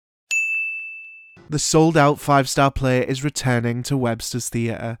The sold-out 5-star play is returning to Webster's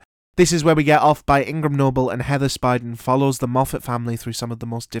Theatre. This Is Where We Get Off by Ingram Noble and Heather Spiden follows the Moffat family through some of the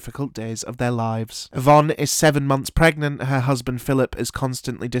most difficult days of their lives. Yvonne is 7 months pregnant, her husband Philip is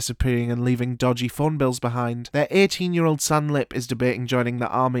constantly disappearing and leaving dodgy phone bills behind, their 18-year-old son Lip is debating joining the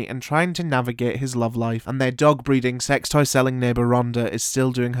army and trying to navigate his love life, and their dog-breeding, sex toy-selling neighbour Rhonda is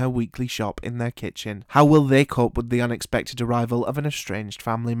still doing her weekly shop in their kitchen. How will they cope with the unexpected arrival of an estranged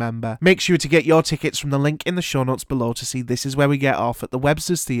family member? Make sure to get your tickets from the link in the show notes below to see This Is Where We Get Off at the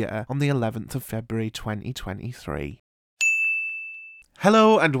Webster's Theatre on the 11th of February 2023.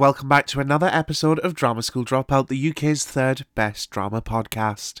 Hello and welcome back to another episode of Drama School Dropout, the UK's third best drama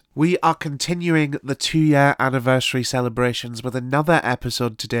podcast. We are continuing the 2-year anniversary celebrations with another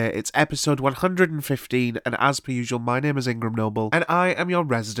episode today. It's episode 115, and as per usual, my name is Ingram Noble and I am your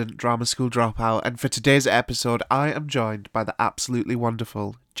resident Drama School Dropout, and for today's episode I am joined by the absolutely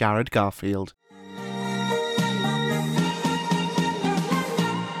wonderful Jared Garfield.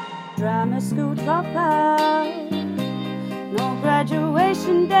 Drama school dropout, no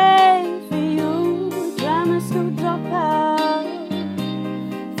graduation day for you. Drama school dropout,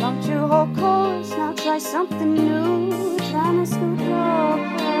 flunked your whole course, now try something new. Drama school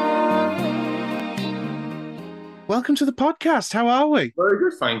dropout. Welcome to the podcast, how are we? Very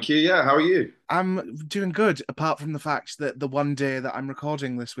good, thank you. Yeah, how are you? I'm doing good, apart from the fact that the one day that I'm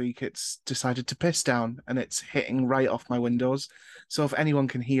recording this week, it's decided to piss down and it's hitting right off my windows. So if anyone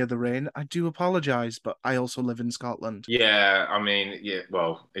can hear the rain, I do apologise, but I also live in Scotland. Yeah,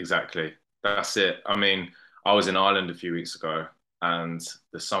 well, exactly. That's it. I mean, I was in Ireland a few weeks ago and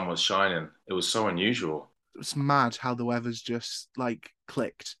the sun was shining. It was so unusual. It's mad how the weather's just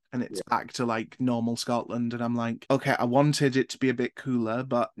clicked and it's back to normal Scotland, and I'm like, okay, I wanted it to be a bit cooler,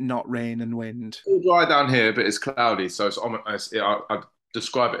 but not rain and wind. It's dry down here, but it's cloudy, so it's ominous. I'd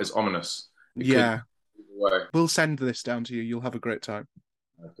describe it as ominous. We'll send this down to you. You'll have a great time.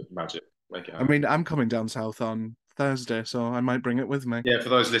 Magic. Make it happen. I mean, I'm coming down south on Thursday, so I might bring it with me. Yeah, for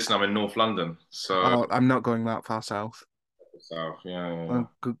those listening, I'm in North London, so I'm not going that far south. South, yeah. I'm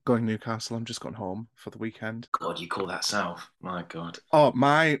going Newcastle. I'm just going home for the weekend. God, you call that south? My God. Oh,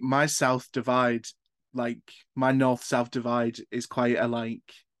 my south divide, my north-south divide is quite a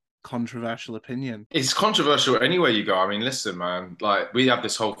controversial opinion. It's controversial anywhere you go. I mean, listen, man, we have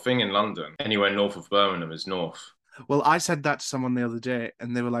this whole thing in London. Anywhere north of Birmingham is north. Well, I said that to someone the other day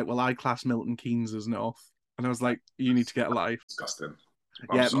and they were like, well, I class Milton Keynes as north. And I was like, you need to get a life. Disgusting.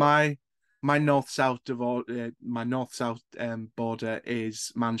 My north-south border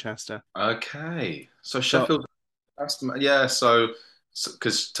is Manchester. Okay. So Sheffield, so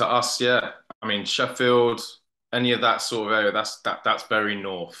because to us, yeah, I mean, Sheffield, any of that sort of area, that's very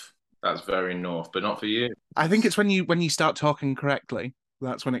north. That's very north, but not for you. I think it's when you start talking correctly,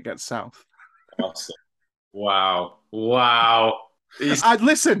 that's when it gets south. Awesome. Wow.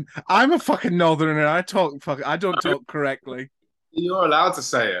 Listen, I'm a fucking northerner. I don't talk correctly. You're allowed to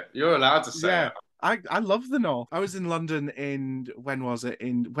say it. It. I love the north. I was in London when was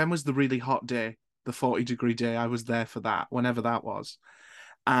the really hot day, the 40-degree day? I was there for that, whenever that was.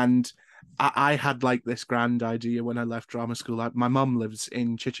 And I had this grand idea when I left drama school. My mum lives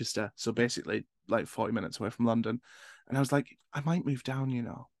in Chichester, so basically 40 minutes away from London. And I was like, I might move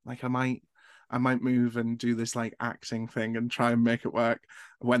down, I might move and do this acting thing and try and make it work.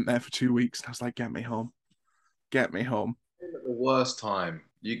 I went there for 2 weeks and I was like, get me home. At the worst time.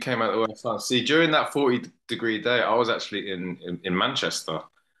 You came at the worst time. See, during that 40-degree day, I was actually in Manchester,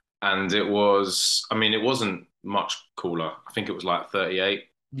 and it wasn't much cooler. I think it was 38.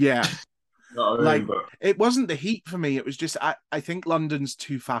 Yeah. But... it wasn't the heat for me. It was just, I think London's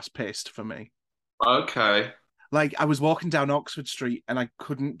too fast-paced for me. Okay. I was walking down Oxford Street and I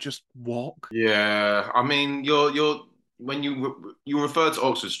couldn't just walk. Yeah. I mean, when you refer to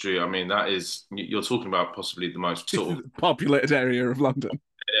Oxford Street, I mean, you're talking about possibly the most sort of populated area of London.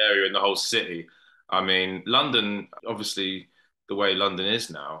 Area in the whole city. I mean, London, obviously, the way London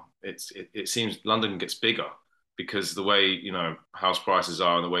is now, it seems London gets bigger because the way, house prices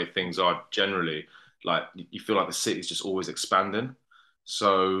are and the way things are generally, you feel like the city's just always expanding.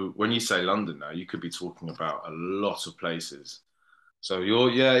 So when you say London now, you could be talking about a lot of places. So you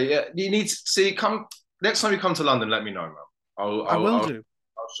need to see, next time you come to London, let me know, man. I will do.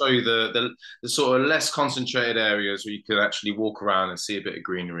 I'll show you the sort of less concentrated areas where you can actually walk around and see a bit of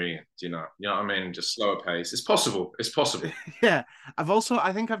greenery. You know what I mean? Just slower pace. It's possible. Yeah.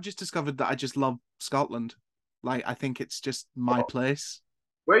 I think I've just discovered that I just love Scotland. I think it's just my place.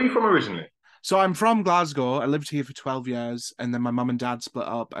 Where are you from originally? So I'm from Glasgow. I lived here for 12 years, and then my mum and dad split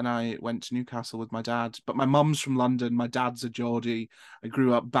up, and I went to Newcastle with my dad. But my mum's from London. My dad's a Geordie. I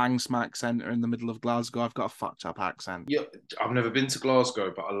grew up bang smack centre in the middle of Glasgow. I've got a fucked up accent. Yeah, I've never been to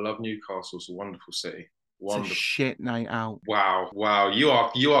Glasgow, but I love Newcastle. It's a wonderful city. It's a Wonderful. shit night out. Wow. You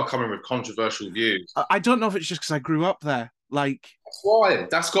are coming with controversial views. I don't know if it's just because I grew up there. Like, That's why.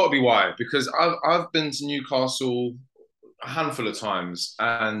 That's got to be why. Because I've been to Newcastle a handful of times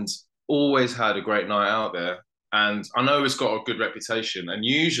and always had a great night out there. And I know it's got a good reputation. And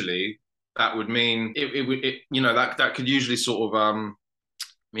usually that would mean that could usually sort of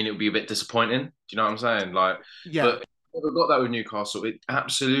mean it would be a bit disappointing. Do you know what I'm saying? Like, yeah. But I never got that with Newcastle. It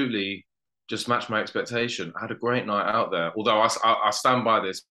absolutely just matched my expectation. I had a great night out there. Although I stand by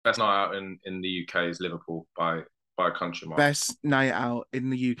this. Best night out in the UK is Liverpool by a country mile. Best night out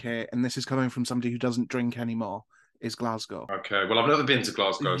in the UK, and this is coming from somebody who doesn't drink anymore, is Glasgow. Okay, well, I've never been to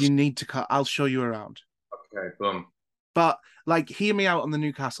Glasgow. You need to cut. I'll show you around. Okay, boom. But, like, hear me out on the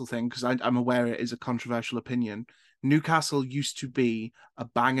Newcastle thing, because I'm aware it is a controversial opinion. Newcastle used to be a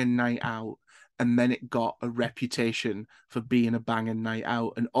banging night out, and then it got a reputation for being a banging night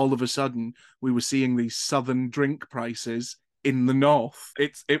out. And all of a sudden, we were seeing these southern drink prices in the north.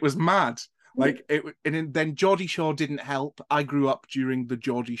 It was mad. Like, and then Geordie Shore didn't help. I grew up during the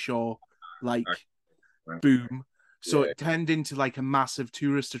Geordie Shore, like, boom. So it turned into like a massive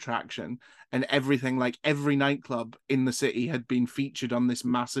tourist attraction, and everything, like every nightclub in the city had been featured on this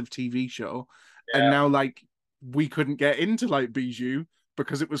massive TV show. Yeah. And now, like, we couldn't get into like Bijou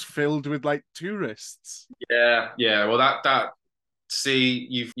because it was filled with like tourists. Yeah. Well, see,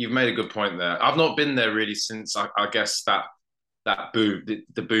 you've made a good point there. I've not been there really since I guess that boom,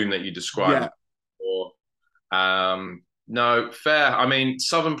 the boom that you described. Yeah. No, fair. I mean,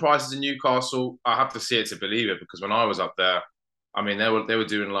 southern prices in Newcastle, I have to see it to believe it, because when I was up there, I mean, they were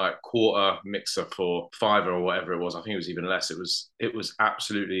doing like quarter mixer for £5 or whatever it was. I think it was even less. It was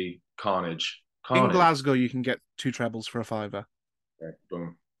absolutely carnage. In Glasgow, you can get 2 trebles for £5. Okay,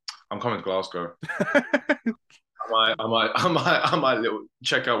 boom. I'm coming to Glasgow. I might little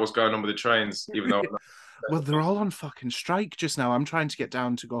check out what's going on with the trains, even though. Well, they're all on fucking strike just now. I'm trying to get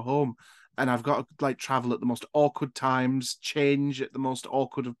down to go home, and I've got to like travel at the most awkward times, change at the most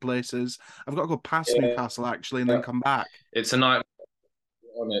awkward of places. I've got to go past Newcastle actually, and then come back. It's a night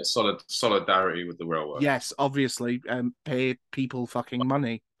on it. Solidarity with the railway. Yes, obviously, pay people fucking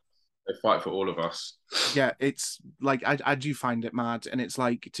money. They fight for all of us. Yeah, it's like I do find it mad, and it's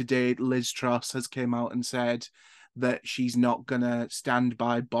like today Liz Truss has came out and said that she's not gonna stand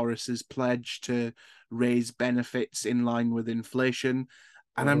by Boris's pledge to raise benefits in line with inflation.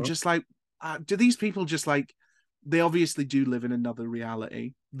 And I'm just like, do these people just like, they obviously do live in another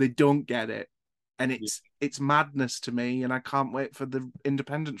reality. They don't get it. And it's madness to me, and I can't wait for the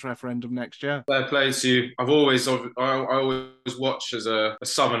independence referendum next year. Fair play to you. I always watch as a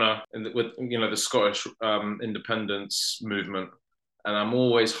southerner with the Scottish independence movement, and I'm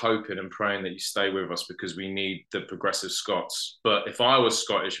always hoping and praying that you stay with us, because we need the progressive Scots. But if I was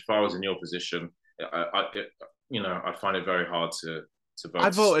Scottish, if I was in your position, I'd find it very hard to vote. I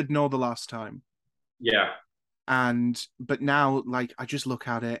voted no the last time. Yeah. But now, like, I just look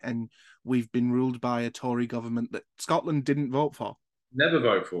at it, and we've been ruled by a Tory government that Scotland didn't vote for. Never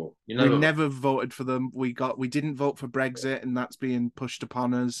vote for. We never voted for them. We didn't vote for Brexit, and that's being pushed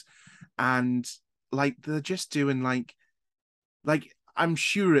upon us. And like, they're just doing like I'm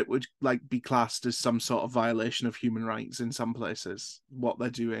sure it would like be classed as some sort of violation of human rights in some places, what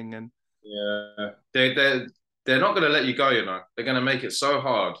they're doing. And yeah, they're not going to let you go. They're going to make it so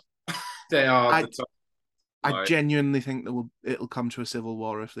hard. They are. I genuinely think that it'll come to a civil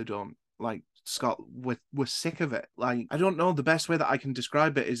war if they don't. Like, Scott, we're sick of it. Like, I don't know. The best way that I can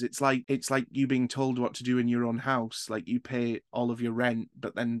describe it is it's like you being told what to do in your own house. Like, you pay all of your rent,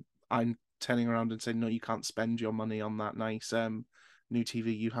 but then I'm turning around and saying, no, you can't spend your money on that nice new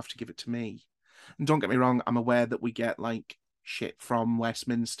TV. You have to give it to me. And don't get me wrong, I'm aware that we get like shit from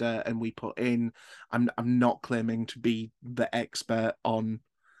Westminster, and we put in. I'm not claiming to be the expert on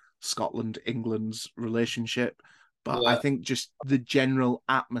Scotland, England's relationship, but I think just the general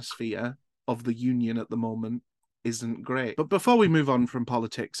atmosphere of the union at the moment isn't great. But before we move on from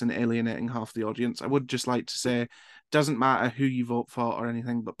politics and alienating half the audience, I would just like to say, doesn't matter who you vote for or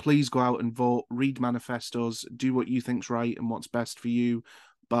anything, but please go out and vote, read manifestos, do what you think's right and what's best for you,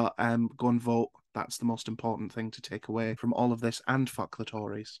 but go and vote. That's the most important thing to take away from all of this, and fuck the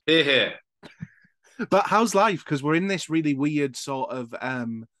Tories. Hear, hear. But how's life? Because we're in this really weird sort of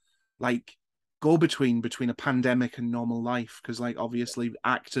like go between a pandemic and normal life, because like obviously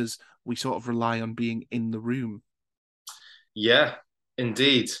actors, we sort of rely on being in the room. Yeah,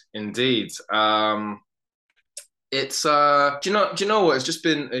 Indeed, indeed. It's do you know what? It's just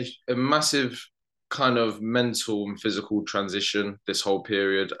been a massive kind of mental and physical transition this whole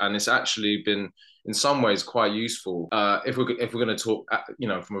period, and it's actually been in some ways quite useful. If we're going to talk,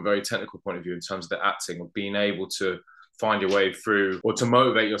 from a very technical point of view in terms of the acting, of being able to find your way through or to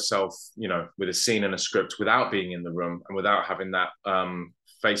motivate yourself, with a scene and a script without being in the room and without having that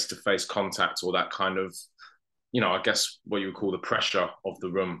face-to-face contact or that kind of, I guess what you would call the pressure of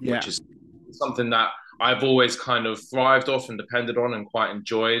the room, Yeah. which is something that I've always kind of thrived off and depended on and quite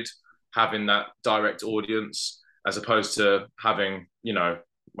enjoyed having that direct audience as opposed to having,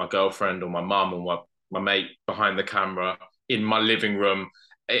 my girlfriend or my mum or my mate behind the camera in my living room.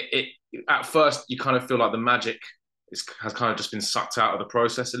 At first you kind of feel like the magic has kind of just been sucked out of the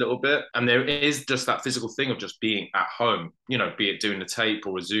process a little bit. And there is just that physical thing of just being at home, be it doing the tape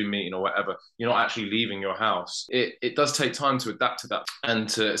or a Zoom meeting or whatever. You're not actually leaving your house. It does take time to adapt to that and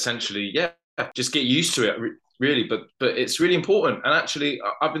to essentially, just get used to it, really. But it's really important. And actually,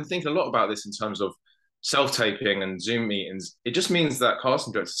 I've been thinking a lot about this in terms of self-taping and Zoom meetings. It just means that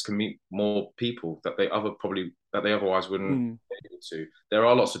casting directors can meet more people that they otherwise wouldn't be able to. There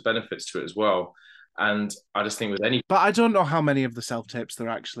are lots of benefits to it as well. And I just think with any... But I don't know how many of the self-tapes they're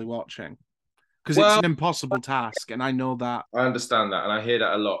actually watching. Because it's an impossible task, and I know that. I understand that, and I hear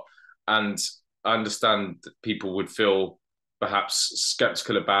that a lot. And I understand that people would feel perhaps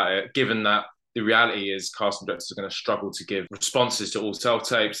skeptical about it, given that the reality is casting directors are going to struggle to give responses to all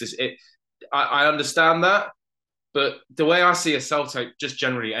self-tapes. I understand that, but the way I see a self-tape, just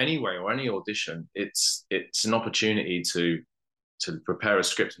generally anyway, or any audition, it's an opportunity to prepare a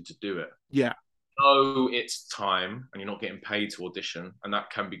script and to do it. Yeah. So it's time, and you're not getting paid to audition, and that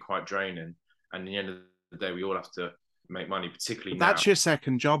can be quite draining. And at the end of the day, we all have to make money, particularly now. That's your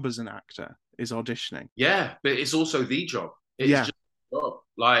second job as an actor, is auditioning. Yeah, but it's also the job. It's just a job.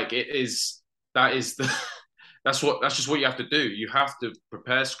 Like that's just what you have to do. You have to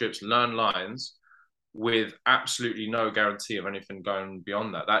prepare scripts, learn lines with absolutely no guarantee of anything going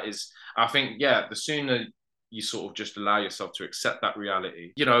beyond that. That is, I think, the sooner you sort of just allow yourself to accept that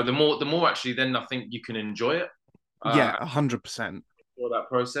reality, the more actually then I think you can enjoy it. 100%. For that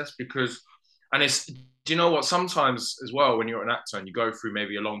process, because, and it's, do you know what, sometimes as well, when you're an actor and you go through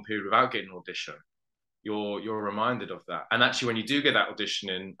maybe a long period without getting an audition, you're reminded of that. And actually when you do get that audition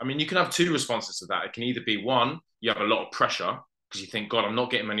in, I mean, you can have two responses to that. It can either be, one, you have a lot of pressure because you think, God, I'm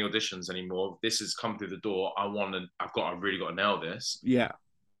not getting many auditions anymore, this has come through the door, I've really got to nail this. Yeah.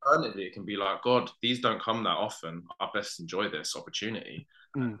 Alternatively, it can be like, God, these don't come that often, I best enjoy this opportunity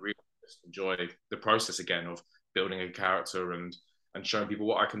and really just enjoy the process again of building a character and showing people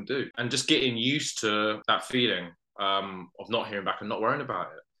what I can do, and just getting used to that feeling of not hearing back and not worrying about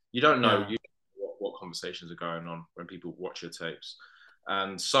it. You don't know what conversations are going on when people watch your tapes.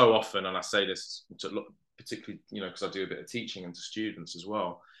 And so often, and I say this to particularly, because I do a bit of teaching and to students as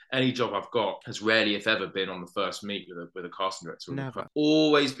well, any job I've got has rarely, if ever, been on the first meet with a casting director. Never.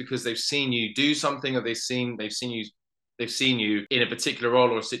 Always because they've seen you do something, or they've seen you in a particular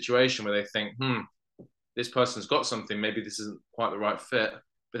role or a situation where they think, this person's got something, maybe this isn't quite the right fit,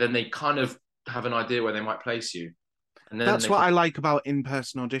 but then they kind of have an idea where they might place you. And then that's what I like about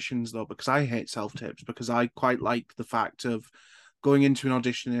in-person auditions, though, because I hate self-tapes, because I quite like the fact of going into an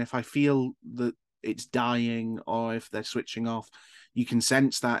audition, and if I feel that it's dying or if they're switching off, you can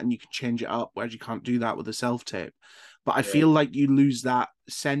sense that and you can change it up, whereas you can't do that with a self-tape. But I feel like you lose that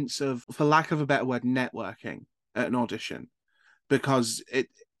sense of, for lack of a better word, networking at an audition, because at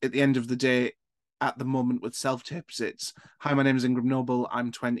the end of the day, at the moment with self-tapes, it's, hi, my name is Ingram Noble,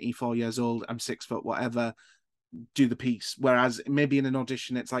 I'm 24 years old, I'm 6 foot, whatever, do the piece. Whereas maybe in an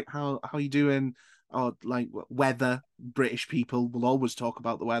audition, it's like, how are you doing? Or like weather. British people will always talk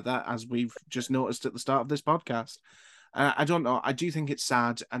about the weather, as we've just noticed at the start of this podcast. I don't know. I do think it's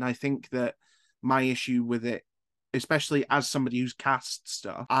sad. And I think that my issue with it, especially as somebody who's cast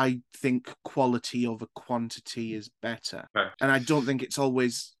stuff, I think quality over quantity is better. Okay. And I don't think it's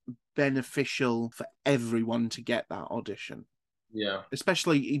always beneficial for everyone to get that audition. Yeah.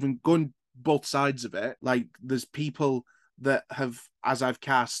 Especially even going both sides of it. Like, there's people that have, as I've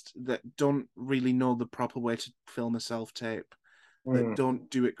cast, that don't really know the proper way to film a self-tape, that don't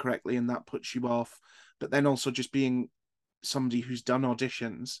do it correctly, and that puts you off. But then also just being somebody who's done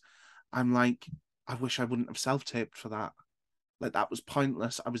auditions, I'm like, I wish I wouldn't have self-taped for that. Like, that was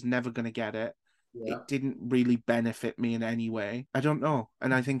pointless. I was never going to get it. Yeah. It didn't really benefit me in any way. I don't know.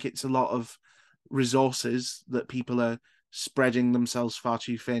 And I think it's a lot of resources that people are spreading themselves far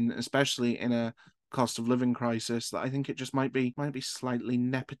too thin, especially in a cost of living crisis, that I think it just might be slightly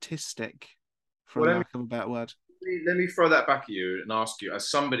nepotistic, for lack of a better word. let me throw that back at you and ask you, as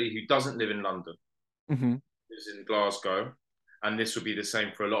somebody who doesn't live in London, Mm-hmm. lives in Glasgow, and this would be the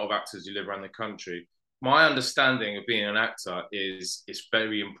same for a lot of actors who live around the country. My understanding of being an actor is it's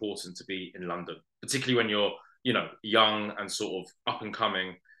very important to be in London, particularly when you're, young and sort of up and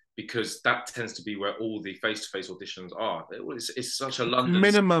coming, because that tends to be where all the face-to-face auditions are. It's such a London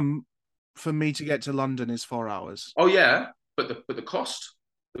Minimum for me to get to London is 4 hours. Oh yeah, but the cost,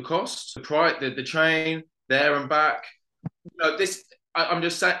 the price, the train there and back. This I'm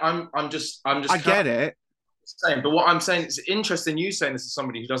just saying. I'm just. I get it. Saying, but what I'm saying is interesting. You saying this is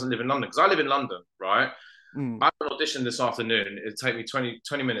somebody who doesn't live in London, because I live in London, right? I have an audition this afternoon. It'll take me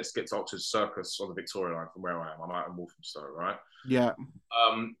 20 minutes to get to Oxford Circus on the Victoria line from where I am. I'm out in Walthamstow, right? Yeah.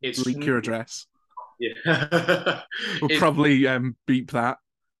 It's leak your address. Yeah. We'll probably beep that.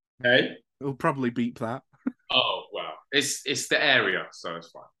 Hey? We'll probably beep that. Oh well, it's the area, so it's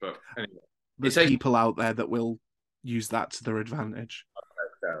fine. But anyway, there's people out there that will use that to their advantage. Okay,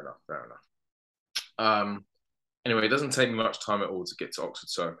 fair enough. Anyway, it doesn't take me much time at all to get to Oxford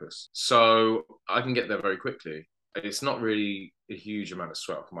Circus, so I can get there very quickly. It's not really a huge amount of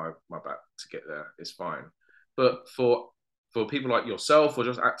sweat off my back to get there. It's fine. But for people like yourself, or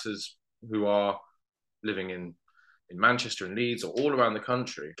just actors who are living in Manchester and Leeds or all around the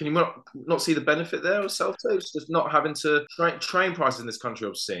country, can you not see the benefit there of self-tapes? Just not having to train prices in this country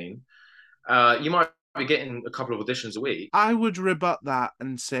I've seen. You might be getting a couple of auditions a week. I would rebut that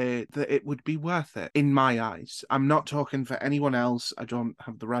and say that it would be worth it, in my eyes. I'm not talking for anyone else. I don't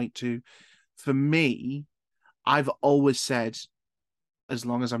have the right to. For me, I've always said, as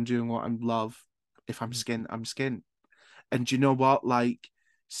long as I'm doing what I love, if I'm skint, I'm skint. And do you know what? Like,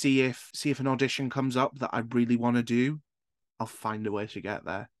 see if an audition comes up that I really want to do, I'll find a way to get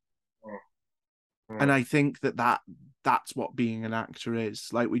there. And I think that's what being an actor is.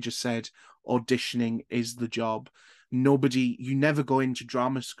 Like we just said, auditioning is the job. You never go into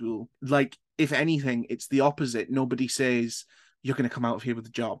drama school. Like, if anything, it's the opposite. Nobody says, you're going to come out of here with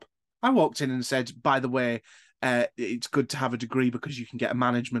a job. I walked in and said, by the way, it's good to have a degree because you can get a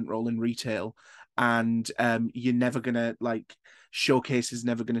management role in retail. And you're never going to, like, showcase is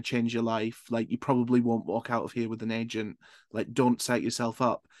never going to change your life. Like, you probably won't walk out of here with an agent. Like, don't set yourself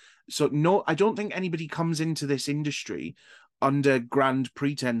up. So no, I don't think anybody comes into this industry under grand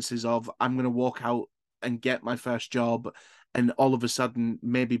pretenses of, I'm going to walk out and get my first job and all of a sudden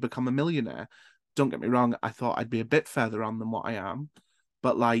maybe become a millionaire. Don't get me wrong, I thought I'd be a bit further on than what I am.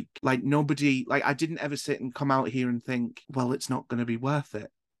 But like nobody, like, I didn't ever sit and come out here and think, well, it's not going to be worth it.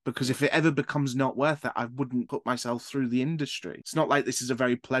 Because if it ever becomes not worth it, I wouldn't put myself through the industry. It's not like this is a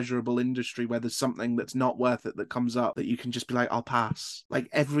very pleasurable industry where there's something that's not worth it that comes up that you can just be like, I'll pass. Like,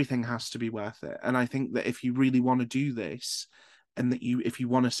 everything has to be worth it. And I think that if you really want to do this, and that if you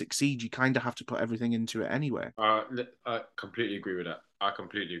want to succeed, you kind of have to put everything into it anyway. I completely agree with that.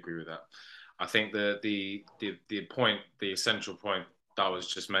 I think the point, the essential point that I was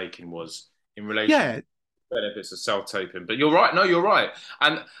just making was in relation. Yeah. Benefits of self-taping, but you're right. No, you're right.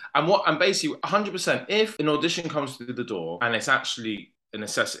 And basically 100%. If an audition comes through the door and it's actually a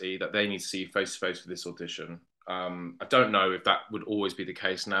necessity that they need to see you face to face for this audition, I don't know if that would always be the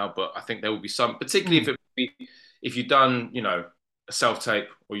case now, but I think there will be some, particularly if you've done, a self-tape,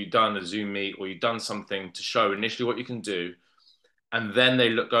 or you've done a Zoom meet, or you've done something to show initially what you can do, and then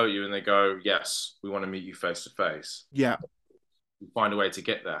they go at you and they go, yes, we want to meet you face to face. Yeah, you find a way to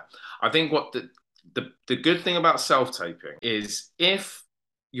get there. I think what the good thing about self-taping is, if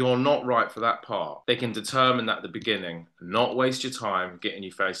you're not right for that part, they can determine that at the beginning, not waste your time getting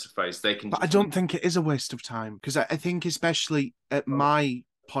you face to face. But I don't think it is a waste of time, because I think, especially at my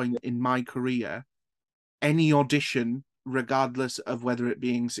point in my career, any audition, regardless of whether it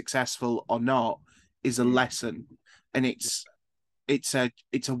being successful or not, is a lesson, and it's a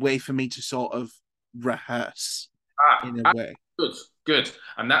way for me to sort of rehearse in a way. Good.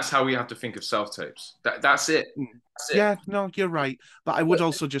 And that's how we have to think of self-tapes. That's it. Yeah, no, you're right. But I would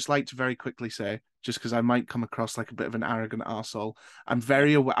also just like to very quickly say, just because I might come across like a bit of an arrogant arsehole, I'm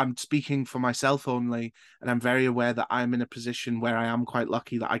very aware, I'm speaking for myself only, and I'm very aware that I'm in a position where I am quite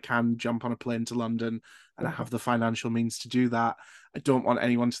lucky that I can jump on a plane to London, and I have the financial means to do that. I don't want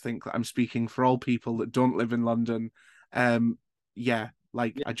anyone to think that I'm speaking for all people that don't live in London. I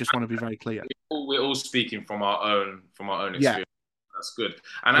just want to be very clear. We're all speaking from our own experience. Yeah. That's good.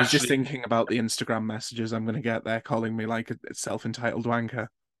 And I was just thinking about the Instagram messages I'm going to get there calling me like a self-entitled wanker.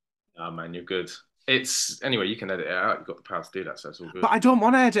 Oh man, you're good. Anyway, you can edit it out. You've got the power to do that, so it's all good. But I don't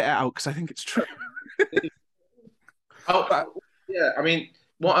want to edit it out because I think it's true. Yeah. I mean,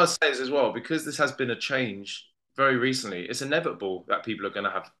 what I'll say is as well, because this has been a change very recently, it's inevitable that people are going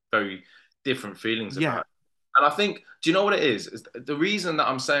to have very different feelings about it. And I think, do you know what it is? The reason that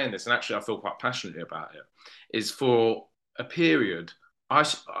I'm saying this, and actually I feel quite passionately about it, is for a period.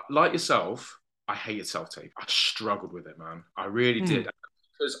 Like yourself, I hated self tape. I struggled with it, man. I really Hmm. did,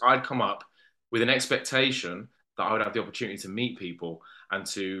 because I'd come up with an expectation that I would have the opportunity to meet people and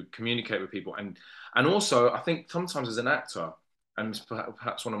to communicate with people, and also I think sometimes as an actor, and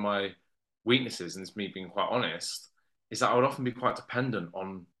perhaps one of my weaknesses, and it's me being quite honest, is that I would often be quite dependent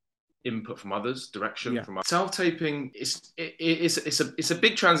on input from others, direction Yeah. from self taping. It's a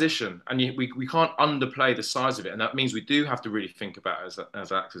big transition, and we can't underplay the size of it, and that means we do have to really think about it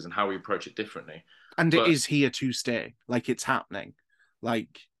as actors and how we approach it differently. And it But is here to stay. Like, it's happening.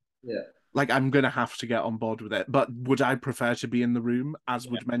 Like, yeah, I'm gonna have to get on board with it. But would I prefer to be in the room, as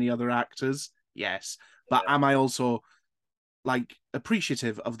yeah, would many other actors? Yes. But yeah. am I also like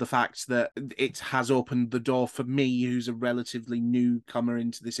appreciative of the fact that it has opened the door for me, who's a relatively newcomer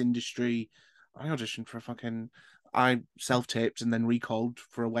into this industry? I auditioned for a fucking, I self-taped and then recalled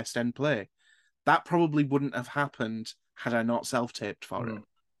for a West End play. That probably wouldn't have happened had I not self-taped for it. Mm,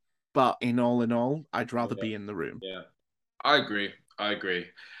 But in all, I'd rather yeah, be in the room. yeah. I agree. I agree.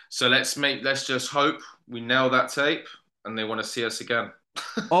 So let's just hope we nail that tape and they want to see us again.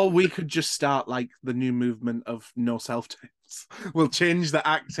 Or we could just start like the new movement of no self-tapes. We'll change the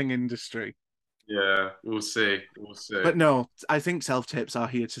acting industry. Yeah, we'll see. We'll see. But no, I think self-tapes are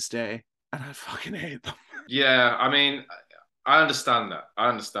here to stay, and I fucking hate them. Yeah, I mean, I understand that. I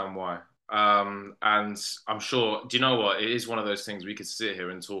understand why. And I'm sure, do you know what? It is one of those things we could sit here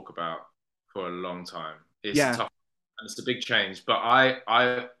and talk about for a long time. It's a Yeah, tough, and it's a big change. But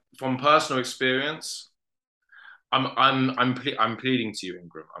from personal experience, I'm pleading to you,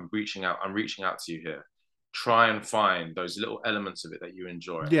 Ingram. I'm reaching out. I'm reaching out to you here. Try and find those little elements of it that you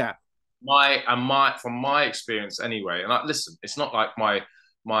enjoy. yeah, From my experience anyway, and listen, it's not like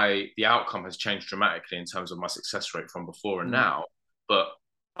the outcome has changed dramatically in terms of my success rate from before and mm, now, but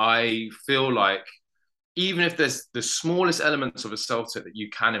I feel like even if there's the smallest elements of a self tip that you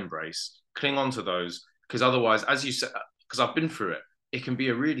can embrace, cling on to those, because otherwise, as you said, because I've been through it, it can be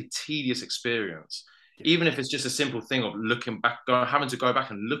a really tedious experience. yeah. Even if it's just a simple thing of looking back, having to go back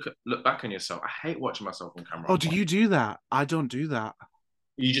and look back on yourself. I hate watching myself on camera. Oh, do you do that? I don't do that.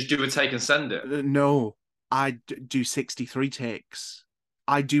 You just do a take and send it. No, do 63 takes.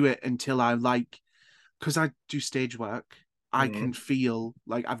 I do it until I like, because I do stage work. I can Mm, feel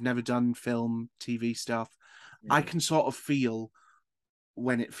like I've never done film, TV stuff. I mm, can sort of feel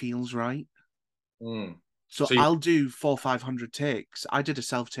when it feels right. mm. So So you, I'll do 500 takes. I did a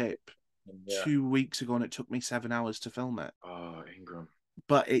self tape yeah. 2 weeks ago and it took me 7 hours to film it. Oh, Ingram.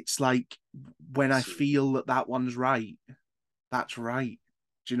 But it's like when I So, feel that that one's right, that's right.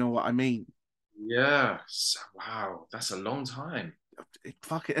 Do you know what I mean? yeah. Wow, that's a long time.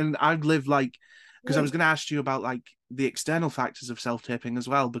 Fuck it. And I'd live like, because I Yeah. was going to ask you about like the external factors of self taping as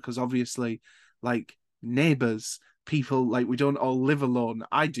well, because obviously, like neighbors, people, like we don't all live alone.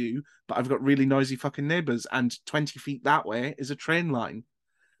 I do, but I've got really noisy fucking neighbors, and 20 feet that way is a train line.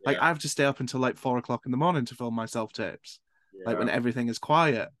 Like Yeah. I have to stay up until like 4 o'clock in the morning to film my self tapes, like when Yeah. everything is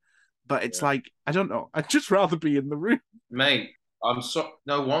quiet. But it's Yeah. like, I don't know. I'd just rather be in the room. Mate, I'm so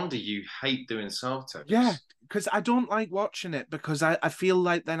no wonder you hate doing self Yeah, tapes. because I don't like watching it because I feel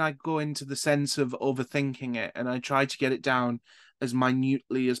like then I go into the sense of overthinking it and I try to get it down as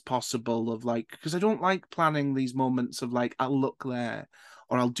minutely as possible of like, because I don't like planning these moments of like, I'll look there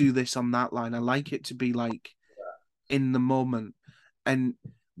or I'll do this on that line. I like it to be like in the moment. And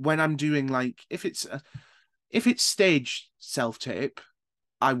when I'm doing like, if it's stage self tape,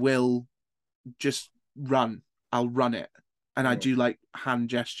 I will just run. I'll run it. And I Mm, do like hand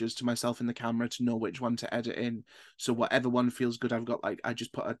gestures to myself in the camera to know which one to edit in. So whatever one feels good, I've got like I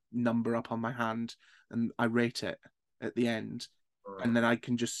just put a number up on my hand and I rate it at the end. And mm. then I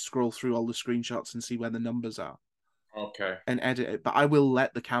can just scroll through all the screenshots and see where the numbers are Okay. and edit it. But I will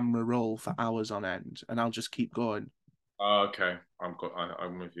let the camera roll for hours on end and I'll just keep going. Okay.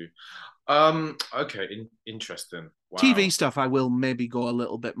 I'm with you. Okay. Interesting. TV Wow. stuff, I will maybe go a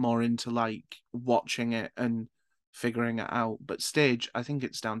little bit more into like watching it and figuring it out. But stage, I think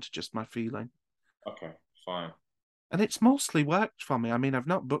it's down to just my feeling. Okay. Fine. And it's mostly worked for me. I mean, I've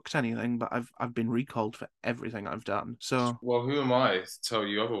not booked anything, but I've been recalled for everything I've done. So Well, who am I to tell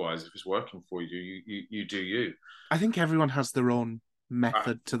you otherwise? If it's working for you, you do you. I think everyone has their own I,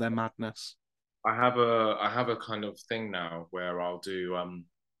 method to their madness. I have a kind of thing now where I'll do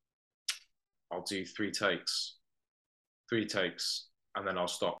three takes, and then I'll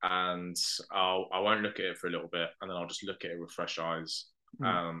stop and I won't look at it for a little bit, and then I'll just look at it with fresh eyes.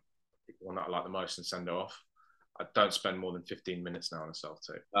 Mm. The one that I like the most and send it off. I don't spend more than 15 minutes now on a self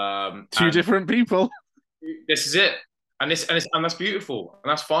tape. Two And different people. This is it, and that's beautiful,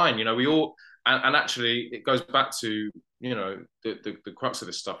 and that's fine. We all, and actually it goes back to the crux of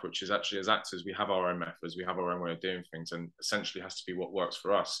this stuff, which is actually, as actors, we have our own methods, we have our own way of doing things, and essentially has to be what works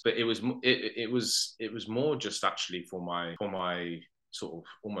for us. But it was more just actually for my sort of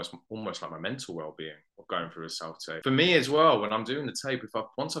almost like my mental well-being of going through a self-tape. For me as well, when I'm doing the tape,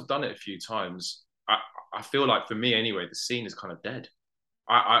 once I've done it a few times, I feel like, for me anyway, the scene is kind of dead.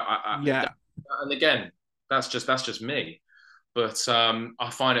 Yeah. And again, that's just me. But I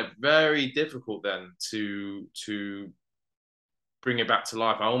find it very difficult then to bring it back to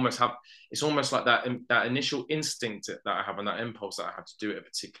life. It's almost like that initial instinct that I have, and that impulse that I have to do it a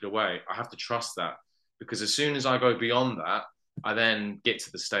particular way. I have to trust that, because as soon as I go beyond that, I then get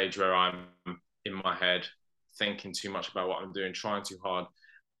to the stage where I'm in my head thinking too much about what I'm doing, trying too hard.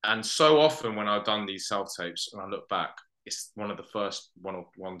 And so often when I've done these self tapes and I look back, it's one of the first one,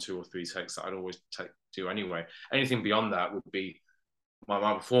 two, or three takes that I'd always do anyway. Anything beyond that would be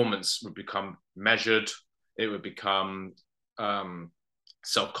my performance would become measured. It would become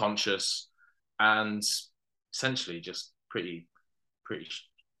self-conscious, and essentially just pretty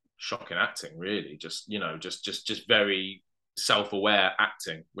shocking acting, really. Just very self-aware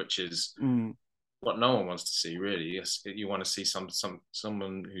acting, which is what no one wants to see, really. Yes, you want to see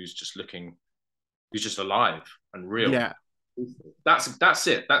someone who's just alive and real. Yeah. That's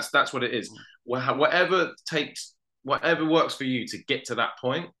it. That's what it is. Whatever works for you to get to that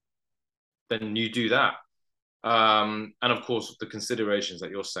point, then you do that. And of course, the considerations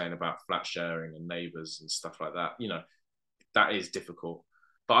that you're saying about flat sharing and neighbors and stuff like that, that is difficult.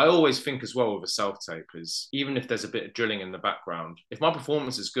 But I always think as well with a self-tape is, even if there's a bit of drilling in the background, if my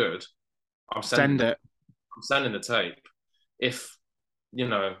performance is good, I'm sending the tape. If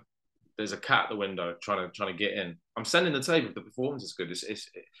there's a cat at the window trying to get in, I'm sending the tape if the performance is good.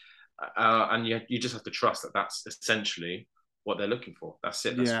 And you just have to trust that that's essentially what they're looking for. That's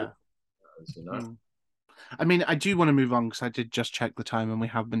it. That's what it is. I mean, I do want to move on, because I did just check the time, and we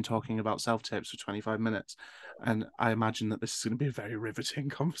have been talking about self-tapes for 25 minutes. And I imagine that this is going to be a very riveting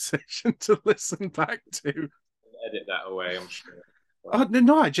conversation to listen back to. Edit that away, I'm sure. Oh,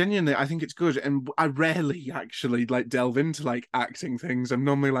 no, I think it's good. And I rarely actually delve into acting things. I'm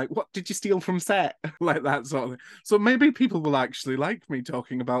normally like, what did you steal from set? Like that sort of thing. So maybe people will actually like me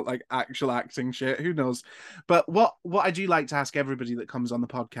talking about actual acting shit. Who knows? But what I do like to ask everybody that comes on the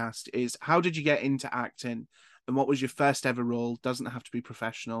podcast is, how did you get into acting? And what was your first ever role? Doesn't have to be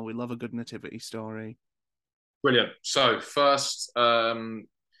professional. We love a good nativity story. Brilliant. So first, my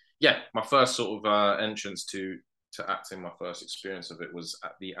first sort of entrance to acting, my first experience of it was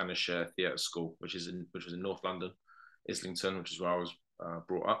at the Anna Scher Theatre School, which was in North London, Islington, which is where I was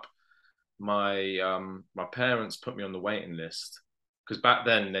brought up. My parents put me on the waiting list, because back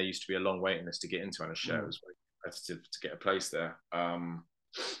then there used to be a long waiting list to get into Anna Scher. It was very competitive to get a place there.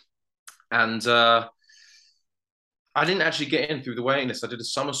 I didn't actually get in through the waiting list. I did a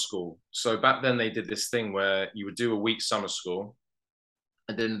summer school. So back then they did this thing where you would do a week summer school,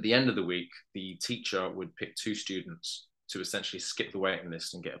 and then at the end of the week, the teacher would pick 2 students to essentially skip the waiting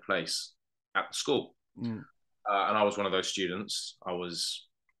list and get a place at the school. And I was one of those students. I was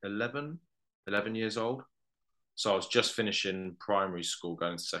 11 years old. So I was just finishing primary school,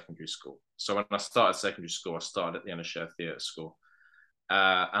 going to secondary school. So when I started secondary school, I started at the Anna Scher Theatre School.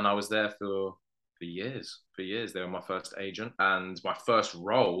 And I was there for years. They were my first agent. And my first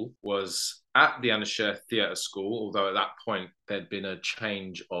role was at the Anna Scher Theatre School, although at that point there'd been a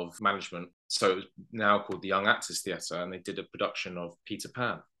change of management. So it was now called the Young Actors Theatre, and they did a production of Peter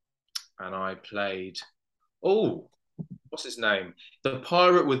Pan. And I played, what's his name? The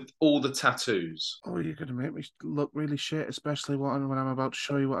pirate with all the tattoos. Oh, you're going to make me look really shit, especially when I'm about to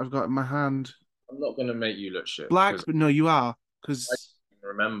show you what I've got in my hand. I'm not going to make you look shit. Black, but no, you are, because I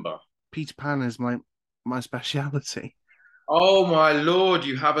remember. Peter Pan is my speciality. Oh my lord,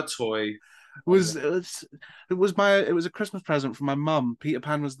 you have a toy. It was a Christmas present from my mum. Peter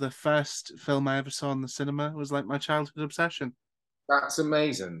Pan was the first film I ever saw in the cinema. It was like my childhood obsession. That's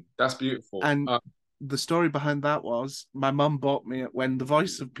amazing. That's beautiful. And the story behind that was, my mum bought me it when the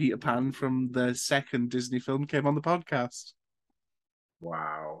voice of Peter Pan from the second Disney film came on the podcast.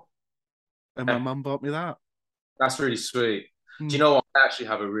 Wow. And my mum bought me that. That's really sweet. Do you know what? I actually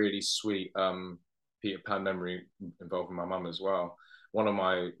have a really sweet Peter Pan memory involving my mum as well.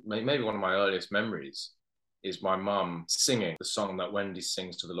 Maybe one of my earliest memories is my mum singing the song that Wendy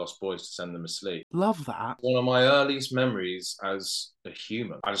sings to the Lost Boys to send them asleep. Love that. One of my earliest memories as a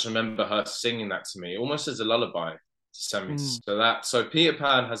human. I just remember her singing that to me, almost as a lullaby, to send me. So Peter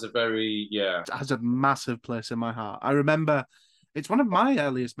Pan has a very, It has a massive place in my heart. I remember It's one of my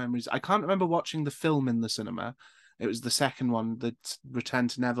earliest memories. I can't remember watching the film in the cinema. It was the second one, that Return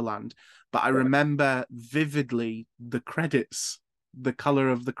to Neverland. But I remember vividly the credits, the color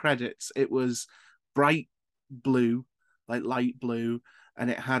of the credits. It was bright blue, like light blue, and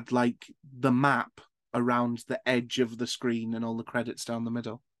it had like the map around the edge of the screen and all the credits down the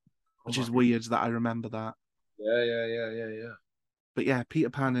middle, which is weird that I remember that. Yeah. But yeah, Peter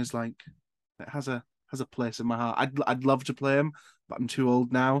Pan is like, it has a place in my heart. I'd love to play him, but I'm too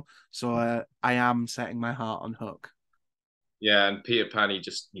old now, so I am setting my heart on Hook. Yeah, and Peter Pan,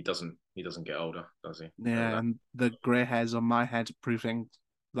 he doesn't get older, does he? Yeah, and the grey hairs on my head proving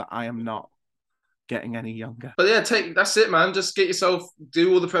that I am not getting any younger. But yeah, that's it, man. Just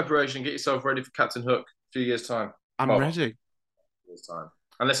do all the preparation, get yourself ready for Captain Hook. A few years time. I'm ready. Years time,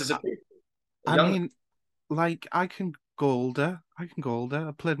 unless it's I mean, like I can go older. I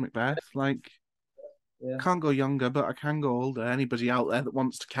played Macbeth. Like, yeah. Can't go younger, but I can go older. Anybody out there that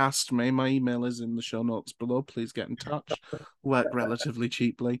wants to cast me, my email is in the show notes below. Please get in touch. Work relatively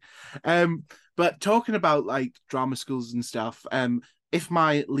cheaply. But talking about like drama schools and stuff, if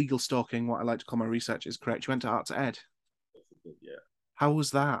my legal stalking, what I like to call my research, is correct, you went to Arts Ed. Yeah. How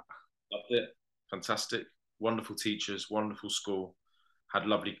was that? Loved it. Fantastic. Wonderful teachers, wonderful school. Had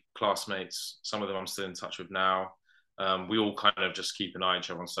lovely classmates. Some of them I'm still in touch with now. We all kind of just keep an eye on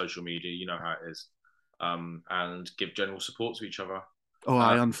each other on social media. You know how it is. And give general support to each other. Oh,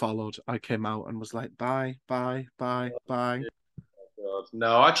 I unfollowed. I came out and was like, bye. God.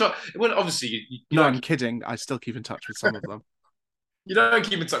 No, I try. Well, obviously, no, I'm kidding. I still keep in touch with some of them. You don't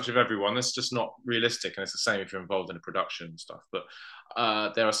keep in touch with everyone. That's just not realistic, and it's the same if you're involved in a production and stuff. But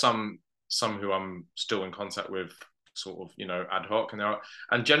there are some who I'm still in contact with, sort of, ad hoc,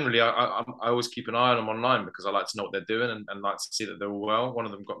 and generally I always keep an eye on them online because I like to know what they're doing and like to see that they're all well. One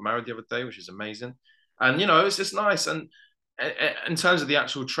of them got married the other day, which is amazing, and it's just nice. And in terms of the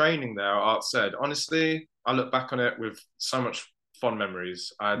actual training there, Art said, honestly, I look back on it with so much fond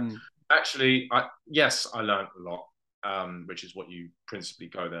memories. Yes, I learned a lot. Which is what you principally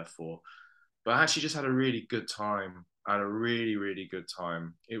go there for. But I actually just had a really good time. I had a really, really good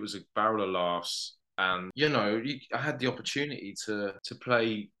time. It was a barrel of laughs. And, I had the opportunity to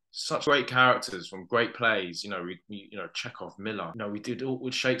play such great characters from great plays. Chekhov, Miller. We did all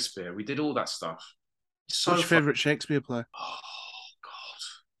with Shakespeare. We did all that stuff. What's your favourite Shakespeare play? Oh, God.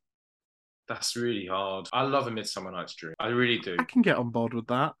 That's really hard. I love A Midsummer Night's Dream. I really do. I can get on board with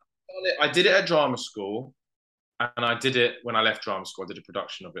that. I did it at drama school. And I did it when I left drama school. I did a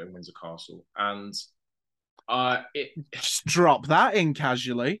production of it in Windsor Castle, and just drop that in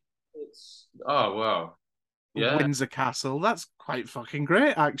casually. Oh wow, yeah, Windsor Castle. That's quite fucking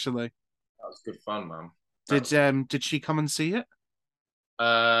great, actually. That was good fun, man. Did she come and see it?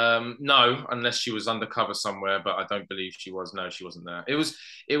 No, unless she was undercover somewhere, but I don't believe she was. No, she wasn't there. It was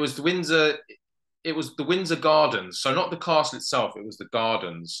the Windsor. It was the Windsor Gardens, so not the castle itself. It was the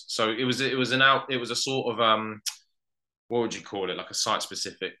gardens. So it was a sort of what would you call it? Like a site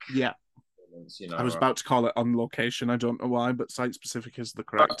specific. Yeah. I was about to call it on location. I don't know why, but site specific is the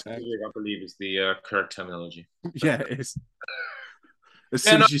correct term. I believe is the correct terminology. Yeah, it is. As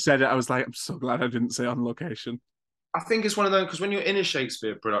soon as you said it, I was like, I'm so glad I didn't say on location. I think it's one of those because when you're in a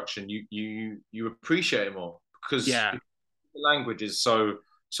Shakespeare production, you appreciate it more because the language is so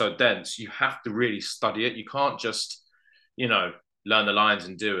dense. You have to really study it. You can't just learn the lines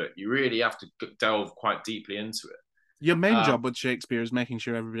and do it. You really have to delve quite deeply into it. Your main job with Shakespeare is making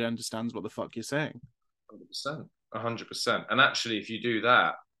sure everybody understands what the fuck you're saying. 100%. And actually, if you do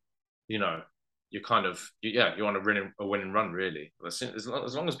that, you're kind of you're on a win and run, really. As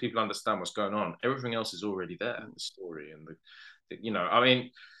long as people understand what's going on, everything else is already there. The story and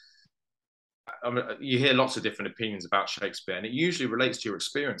you hear lots of different opinions about Shakespeare, and it usually relates to your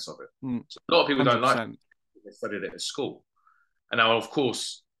experience of it. So a lot of people 100%. Don't like it. They studied it at school, and now, of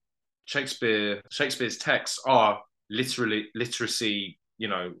course, Shakespeare's texts are literacy,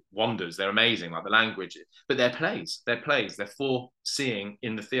 wonders. They're amazing, like the language, but they're plays. They're for seeing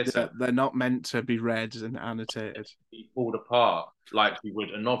in the theatre. They're not meant to be read and annotated. Be pulled apart like you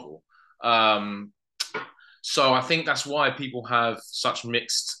would a novel. So I think that's why people have such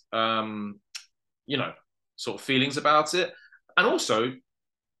mixed, sort of feelings about it. And also,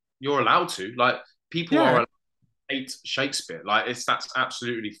 you're allowed to, like, people are allowed to hate Shakespeare. Like, that's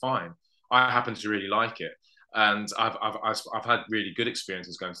absolutely fine. I happen to really like it. And I've had really good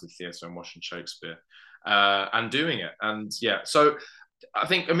experiences going to the theatre and watching Shakespeare and doing it. And so I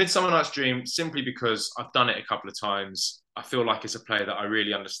think A Midsummer Night's Dream, simply because I've done it a couple of times, I feel like it's a play that I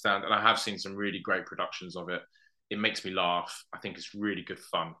really understand, and I have seen some really great productions of it. It makes me laugh. I think it's really good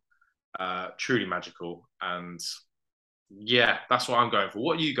fun, truly magical, and Yeah, that's what I'm going for.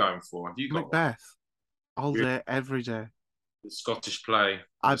 What are you going for? Have you got one? Macbeth, all Really? day, every day. The Scottish play.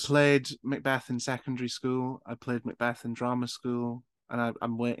 I This, played Macbeth in secondary school. I played Macbeth in drama school, and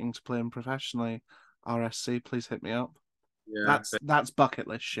I'm waiting to play him professionally. RSC, please hit me up. yeah, That's bucket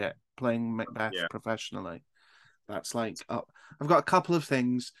list shit. Playing Macbeth yeah, professionally. That's like I've got a couple of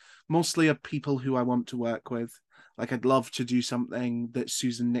things, mostly of people who I want to work with. Like I'd love to do something that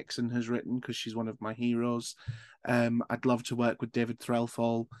Susan Nixon has written because she's one of my heroes. I'd love to work with David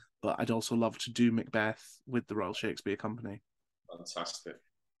Threlfall, but I'd also love to do Macbeth with the Royal Shakespeare Company. fantastic.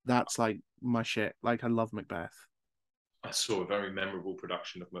 That's like my shit. Like I love Macbeth. I saw a very memorable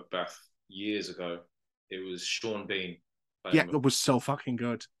production of Macbeth years ago. It was Sean Bean Yeah, playing it was so fucking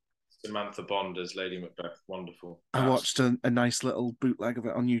good. Samantha Bond as Lady Macbeth. Wonderful. I watched a nice little bootleg of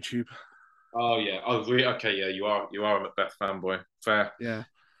it on YouTube. Oh yeah. Oh really? Okay. Yeah. You are a Macbeth fanboy. Fair. Yeah.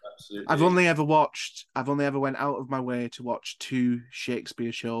 I've Absolutely. only ever went out of my way to watch two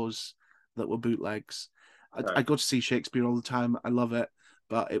Shakespeare shows that were bootlegs. I Okay. go to see Shakespeare all the time. I love it.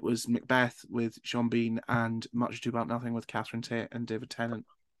 But it was Macbeth with Sean Bean and Much Ado About Nothing with Catherine Tate and David Tennant.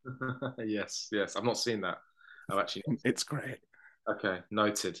 Yes. Yes. I've not seen that. I've actually not seen It's great. it. Okay.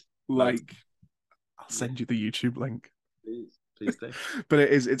 Noted. Noted. Like, I'll Yeah. send you the YouTube link. Please. Please do. But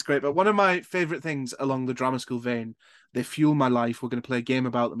it's great. But one of my favorite things along the drama school vein, they fuel my life. We're going to play a game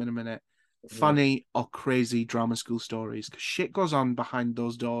about them in a minute. Yeah. Funny or crazy drama school stories, because shit goes on behind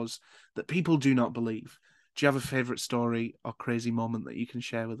those doors that people do not believe. Do you have a favorite story or crazy moment that you can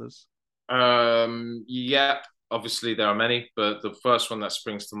share with us? Yeah, obviously there are many, but the first one that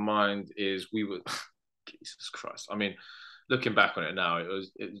springs to mind is we were Jesus Christ. I mean, looking back on it now, it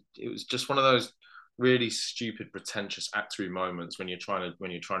was just one of those really stupid, pretentious actory moments when you're trying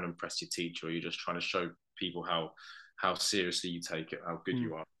to impress your teacher, or you're just trying to show people how seriously you take it, how good Mm.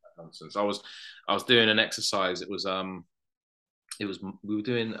 you are. Nonsense. I was doing an exercise. It was we were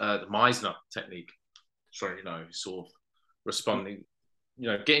doing the Meisner technique. So sort of responding,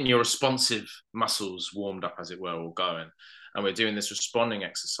 getting your responsive muscles warmed up, as it were, or going. And we're doing this responding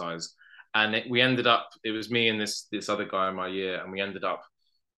exercise. And we ended up, it was me and this other guy in my year, and we ended up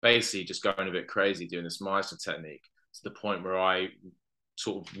basically just going a bit crazy doing this Meisner technique to the point where I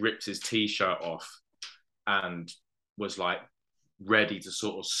sort of ripped his t-shirt off and was like ready to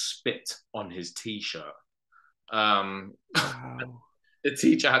sort of spit on his t-shirt. Um, Wow. the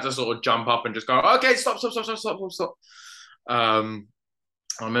teacher had to sort of jump up and just go, okay, stop, stop, stop, stop, stop, stop. Um,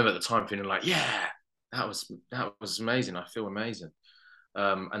 I remember at the time feeling like, yeah, that was amazing. I feel amazing.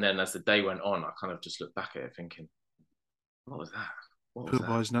 And then as the day went on, I kind of just looked back at it thinking, what was that? What was Poor that?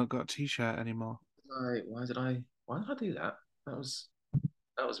 boy's not got a t-shirt anymore. Why did I do that? That was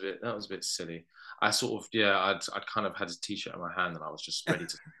a bit silly. I sort of, yeah, I'd kind of had his t-shirt in my hand and I was just ready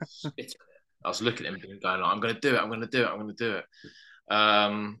to spit on it. I was looking at him and going, I'm going to do it. I'm going to do it. I'm going to do it.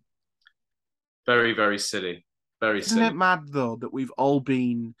 Very, very silly. Very Isn't silly. it mad though that we've all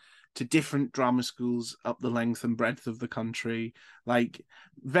been to different drama schools up the length and breadth of the country? Like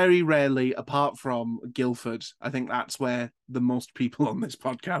very rarely, apart from Guildford, I think that's where the most people on this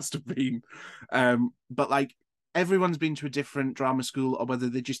podcast have been. But like everyone's been to a different drama school, or whether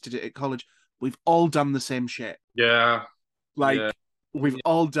they just did it at college. We've all done the same shit. Yeah, Like yeah, we've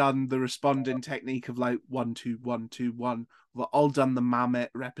all done the responding technique of like 1 2 1 2 1. We've all done the mammoth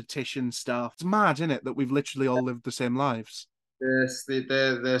repetition stuff. It's mad, isn't it, that we've literally all lived the same lives. yes,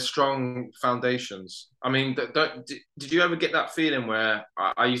 they're strong foundations. I mean, did you ever get that feeling where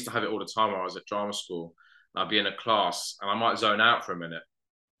I used to have it all the time when I was at drama school? And I'd be in a class and I might zone out for a minute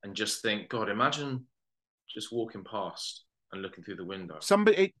and just think, God, imagine just walking past and looking through the window.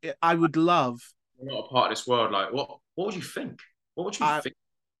 I would love. You're not a part of this world. Like, what would you think? What would you I think?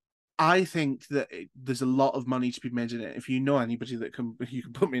 I think that there's a lot of money to be made in it. If you know anybody that you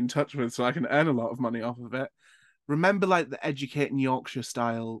can put me in touch with, so I can earn a lot of money off of it. Remember, like the Educating Yorkshire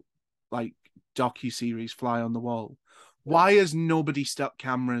style, like docu series, Fly on the Wall. Why has nobody stuck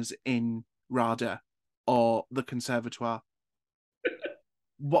cameras in RADA or the Conservatoire?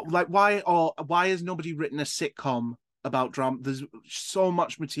 Why has nobody written a sitcom about drama? There's so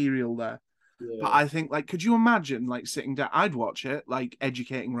much material there. But Yeah. I think, like, could you imagine, like, sitting down? I'd watch it, like,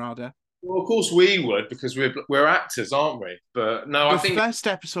 Educating RADA. Well, of course we would because we're actors, aren't we? But no, I The think first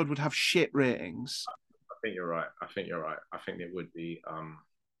episode would have shit ratings. you're right. I think you're right. I think it would be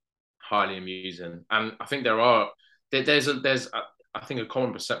highly amusing, and I think there's I think a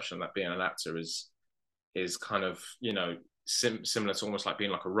common perception that being an actor is kind of similar to almost like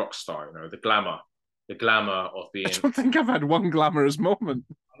being like a rock star. The glamour of I being. don't think I've had one glamorous moment.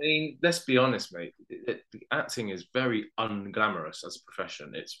 I mean, let's be honest, mate. The acting is very unglamorous as a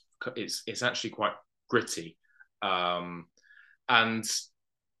profession. It's actually quite gritty And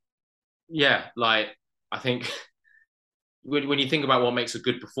yeah, like I think when you think about what makes a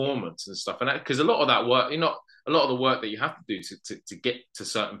good performance and stuff, and because a lot of that work, a lot of the work that you have to do to get to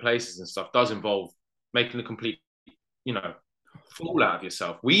certain places and stuff does involve making a complete, fool out of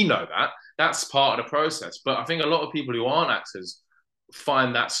yourself. We know that that's part of the process, but I think a lot of people who aren't actors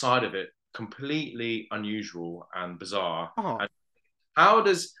find that side of it completely unusual and bizarre. Oh. And how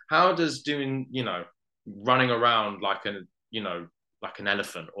does doing, running around like like an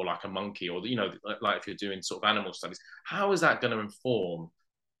elephant or like a monkey, or like if you're doing sort of animal studies, how is that going to inform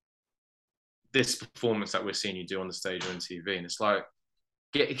this performance that we're seeing you do on the stage or on TV? And it's like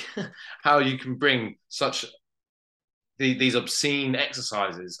how you can bring such these obscene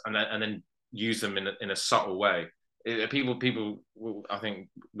exercises and then use them in a subtle way. People I think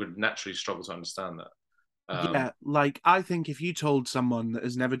would naturally struggle to understand that. Yeah, like I think if you told someone that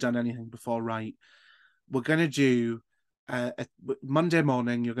has never done anything before, right, we're gonna do Monday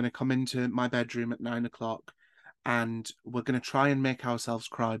morning, you're gonna come into my bedroom at 9 o'clock, and we're gonna try and make ourselves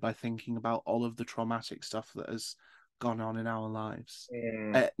cry by thinking about all of the traumatic stuff that has gone on in our lives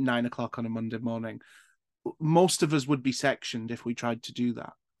at 9 o'clock on a Monday morning. Most of us would be sectioned if we tried to do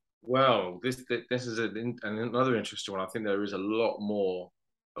that. Well, this is another interesting one. I think there is a lot more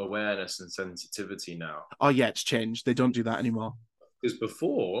awareness and sensitivity now. Oh yeah, it's changed. They don't do that anymore. Because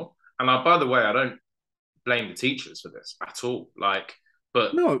before, and by the way, I don't blame the teachers for this at all.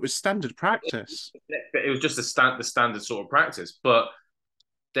 But no, it was standard practice. It was just the standard sort of practice. But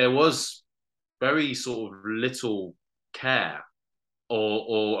there was very sort of little care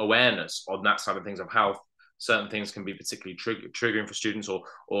or awareness on that side of things, of how certain things can be particularly triggering for students, or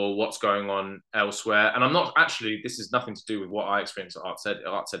what's going on elsewhere. And I'm not actually, this is nothing to do with what I experienced at ArtsEd.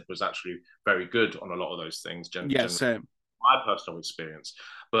 ArtsEd was actually very good on a lot of those things. Same. My personal experience.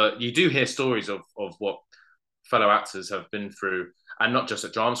 But you do hear stories of what fellow actors have been through, and not just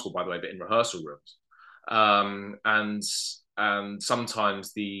at drama school, by the way, but in rehearsal rooms. And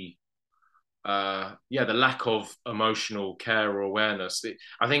sometimes the lack of emotional care or awareness.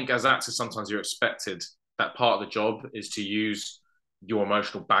 I think as actors, sometimes you're expected, that part of the job is to use your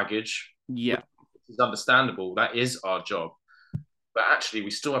emotional baggage. Yeah. It's understandable. That is our job. But actually, we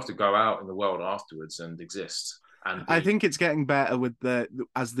still have to go out in the world afterwards and exist. And I think it's getting better with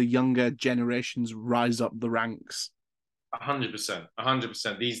as the younger generations rise up the ranks.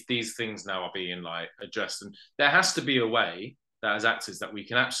 100%. These things now are being addressed, and there has to be a way that as actors that we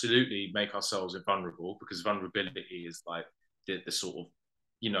can absolutely make ourselves invulnerable, because vulnerability is the sort of,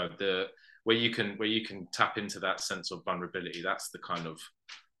 the where you can tap into that sense of vulnerability. That's the kind of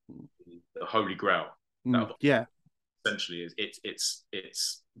the holy grail. Yeah. Essentially,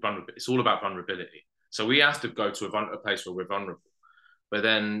 it's vulnerable. It's all about vulnerability. So we have to go to a place where we're vulnerable, but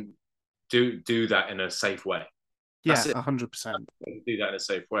then do that in a safe way. Yeah, 100%. Do that in a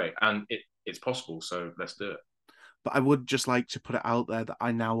safe way, and it's possible. So let's do it. But I would just like to put it out there that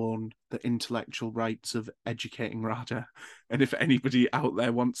I now own the intellectual rights of educating RADA. And if anybody out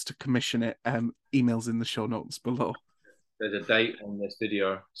there wants to commission it, emails in the show notes below. There's a date on this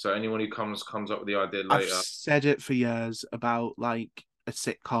video. So anyone who comes up with the idea later. I've said it for years about a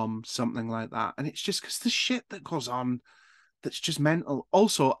sitcom, something like that. And it's just because the shit that goes on that's just mental.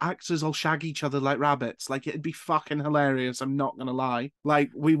 Also, actors all shag each other like rabbits. It'd be fucking hilarious, I'm not gonna lie.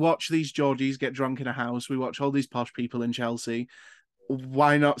 We watch these Geordies get drunk in a house. We watch all these posh people in Chelsea.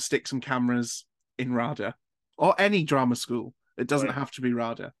 Why not stick some cameras in RADA? Or any drama school. It doesn't have to be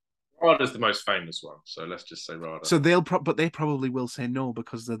RADA. RADA's the most famous one, so let's just say RADA. So but they probably will say no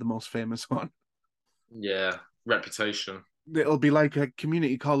because they're the most famous one. Yeah, reputation. It'll be like a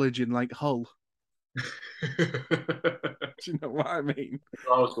community college in Hull. Do you know what I mean?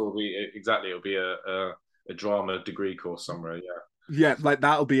 Drama school will be it'll be a drama degree course somewhere. Yeah,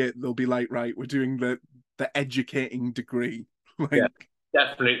 that'll be it. They'll be right, we're doing the educating degree. Yeah,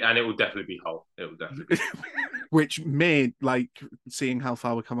 definitely, and it will definitely be Hull. It will definitely be. Which may, seeing how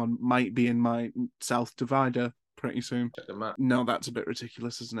far we come on, might be in my South Divider pretty soon. No, that's a bit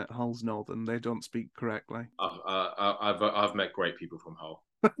ridiculous, isn't it? Hull's northern. They don't speak correctly. I've met great people from Hull.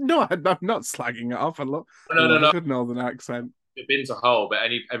 No, I'm not slagging it off. I love no. Good northern accent. I've been to Hull, but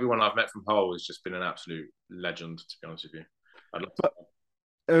everyone I've met from Hull has just been an absolute legend, to be honest with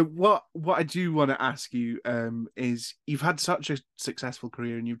you. What I do want to ask you is, you've had such a successful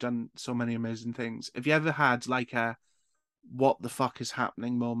career and you've done so many amazing things. Have you ever had a what the fuck is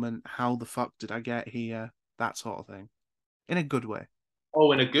happening moment? How the fuck did I get here? That sort of thing, in a good way.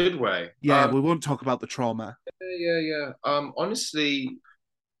 Oh, in a good way. Yeah, we won't talk about the trauma. Yeah. Honestly,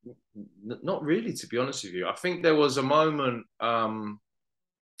 not really, to be honest with you. I think there was a moment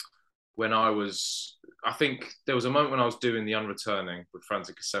when I was I think there was a moment when I was doing the Unreturning with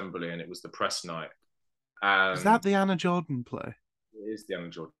Frantic Assembly, and it was the press night. And Is that the Anna Jordan play? it is the Anna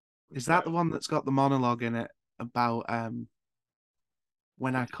Jordan. Is that the one that's got the monologue in it about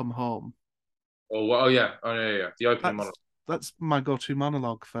when I come home? Oh yeah, the opening monologue. That's my go-to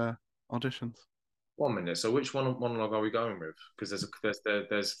monologue for auditions. 1 minute. So which one monologue are we going with? Because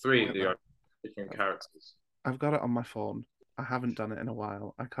there's three of the different characters. I've got it on my phone. I haven't done it in a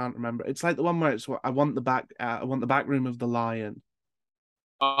while. I can't remember. It's like the one where it's I want the back room of the lion.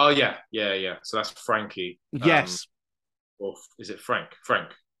 Oh yeah. So that's Frankie. Yes. Or is it Frank? Frank.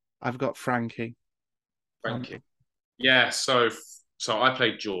 I've got Frankie. Frankie. Yeah. So I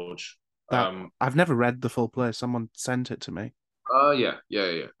played George. I've never read the full play. Someone sent it to me. Oh yeah.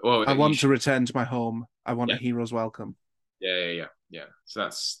 Well, I want to return to my home. I want a hero's welcome. Yeah. So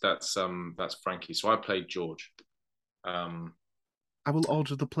that's Frankie. So I played George. I will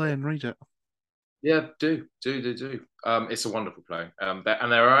order the play and read it. Yeah, do. It's a wonderful play. And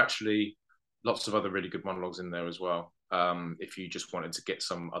there are actually lots of other really good monologues in there as well. If you just wanted to get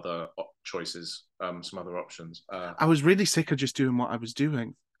some other choices, some other options. I was really sick of just doing what I was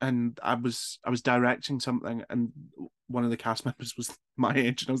doing, and I was directing something, and one of the cast members was my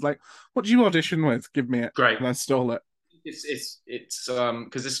age, and I was like, "What do you audition with? Give me it." Great, and I stole it. It's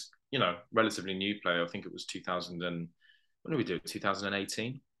because it's relatively new play. I think it was 2000 and when did we do it?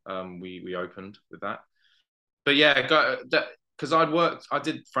 2018. We opened with that, but yeah, because I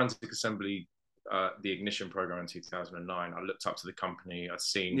did Frantic Assembly, the Ignition program in 2009. I looked up to the company. I'd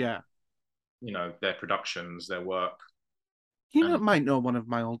seen, their productions, their work. You might know one of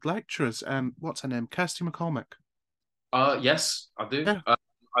my old lecturers. What's her name? Kirsty McCormick. Yes, I do. Yeah.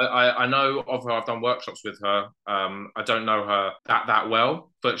 I know of her. I've done workshops with her. I don't know her that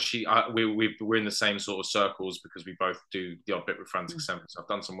well, but we're in the same sort of circles because we both do the odd bit with Frantic Assembly. So I've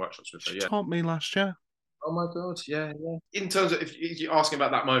done some workshops with her. She taught me last year. Oh my god, yeah. In terms of if you're asking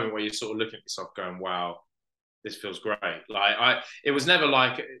about that moment where you're sort of looking at yourself going, "Wow, this feels great." Like it was never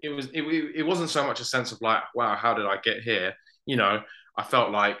like it wasn't so much a sense of like, "Wow, how did I get here?" I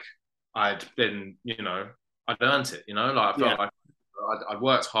felt like I'd been, I'd earned it. Like I felt like I'd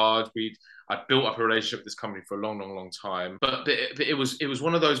worked hard. I'd built up a relationship with this company for a long time. But it was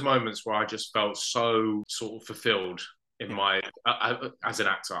one of those moments where I just felt so sort of fulfilled in my as an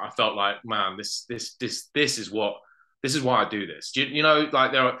actor. I felt like, man, this is why I do this.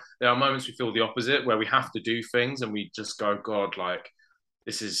 Like there are moments we feel the opposite where we have to do things and we just go, God, like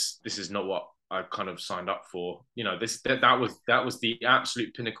this is not what I kind of signed up for. That was the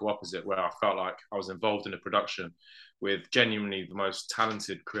absolute pinnacle opposite, where I felt like I was involved in a production with genuinely the most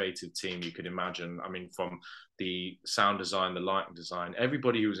talented creative team you could imagine. I mean, from the sound design, the lighting design,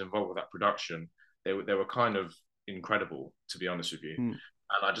 everybody who was involved with that production, they were kind of incredible, to be honest with you. And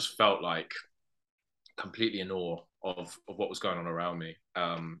I just felt like completely in awe of what was going on around me,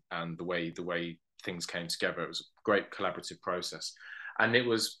 and the way things came together. It was a great collaborative process. And it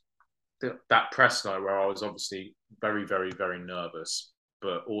was that press night where I was obviously very, very, very nervous,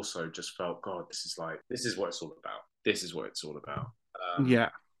 but also just felt, God, this is what it's all about. This is what it's all about.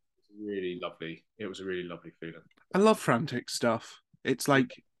 Really lovely. It was a really lovely feeling. I love Frantic stuff. It's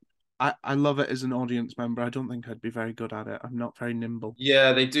like, I love it as an audience member. I don't think I'd be very good at it. I'm not very nimble.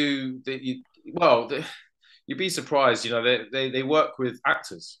 Yeah, they do. You'd be surprised. They work with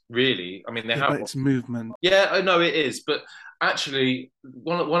actors. Really, I mean, they have. But it's movement. Yeah, I know it is. But actually,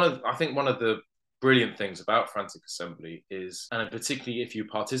 one of the brilliant things about Frantic Assembly is, and particularly if you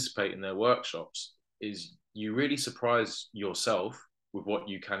participate in their workshops, is you really surprise yourself with what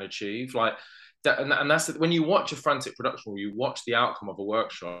you can achieve. Like that, and that's when you watch a Frantic production, or you watch the outcome of a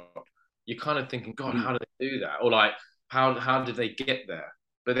workshop, you're kind of thinking, God, how did they do that? Or like, how did they get there?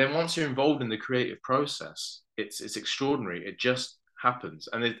 But then once you're involved in the creative process, it's extraordinary. It just happens,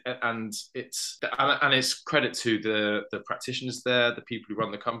 and it's credit to the practitioners there, the people who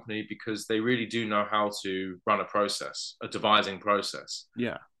run the company, because they really do know how to run a devising process.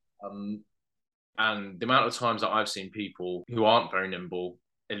 Yeah. And the amount of times that I've seen people who aren't very nimble,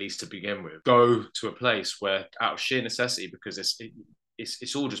 at least to begin with, go to a place where, out of sheer necessity, because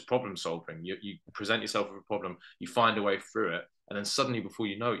it's all just problem solving. You present yourself with a problem, you find a way through it, and then suddenly, before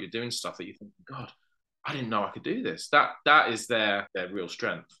you know it, you're doing stuff that you think, God, I didn't know I could do this. That is their real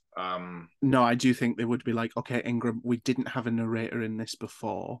strength. No, I do think they would be like, okay, Ingram, we didn't have a narrator in this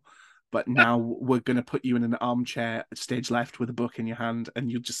before, but now we're going to put you in an armchair, stage left, with a book in your hand,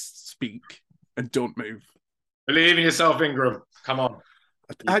 and you just speak and don't move. Believe in yourself, Ingram. Come on.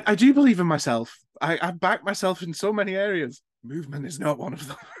 I do believe in myself. I back myself in so many areas. Movement is not one of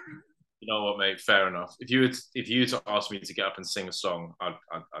them. You know what, mate? Fair enough. If you were to ask me to get up and sing a song, I'd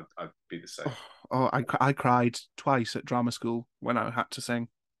be the same. I cried twice at drama school when I had to sing.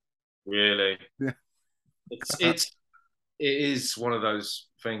 Really, Yeah. it's it is one of those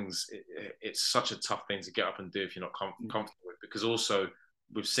things. It's such a tough thing to get up and do if you're not comfortable with, because also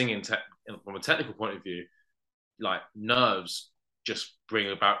with singing from a technical point of view, like nerves just bring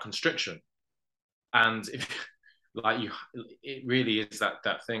about constriction, and if like you, it really is that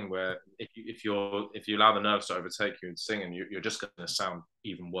thing where if you allow the nerves to overtake you and singing, you're just going to sound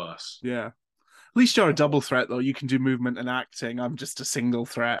even worse. Yeah. At least you're a double threat, though. You can do movement and acting. I'm just a single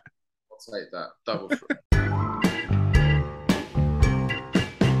threat. I'll take that double threat.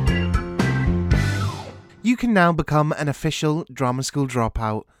 You can now become an official Drama School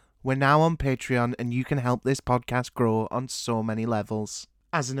Dropout. We're now on Patreon, and you can help this podcast grow on so many levels.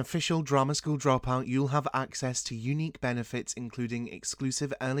 As an official Drama School Dropout, you'll have access to unique benefits, including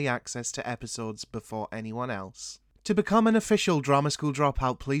exclusive early access to episodes before anyone else. To become an official Drama School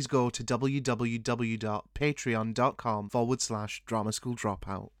Dropout, please go to www.patreon.com/Drama School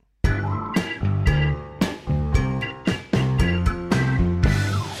Dropout.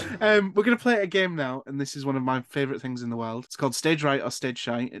 We're going to play a game now, and this is one of my favourite things in the world. It's called Stage Right or Stage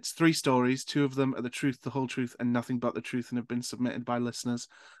Shite. It's 3 stories. 2 of them are the truth, the whole truth, and nothing but the truth, and have been submitted by listeners.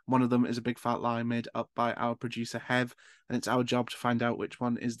 One of them is a big fat lie made up by our producer, Hev, and it's our job to find out which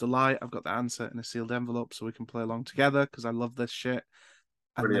one is the lie. I've got the answer in a sealed envelope so we can play along together, because I love this shit,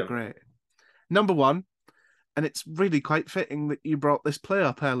 and Brilliant. They're great. Number 1, and it's really quite fitting that you brought this play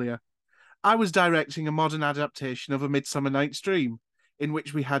up earlier. I was directing a modern adaptation of A Midsummer Night's Dream, in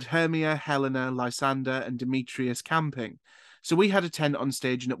which we had Hermia, Helena, Lysander, and Demetrius camping. So we had a tent on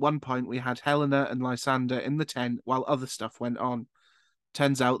stage, and at one point we had Helena and Lysander in the tent while other stuff went on.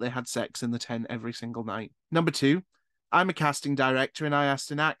 Turns out they had sex in the tent every single night. Number 2, I'm a casting director, and I asked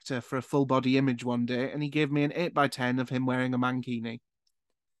an actor for a full body image one day, and he gave me an 8x10 of him wearing a mankini.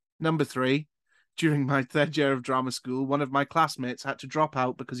 Number 3, during my 3rd year of drama school, one of my classmates had to drop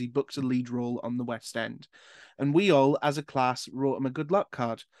out because he booked a lead role on the West End. And we all, as a class, wrote him a good luck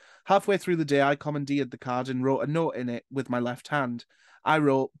card. Halfway through the day, I commandeered the card and wrote a note in it with my left hand. I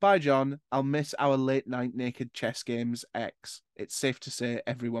wrote, "Bye, John. I'll miss our late night naked chess games, X." It's safe to say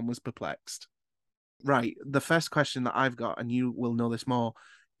everyone was perplexed. Right, the first question that I've got, and you will know this more,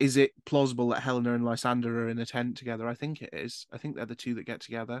 is it plausible that Helena and Lysander are in a tent together? I think it is. I think they're the 2 that get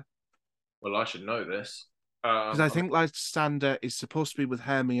together. Well, I should know this. Because I think Lysander is supposed to be with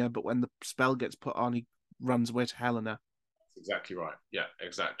Hermia, but when the spell gets put on, he runs away to Helena. That's exactly right. Yeah,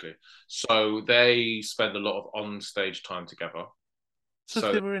 exactly. So they spend a lot of on-stage time together. So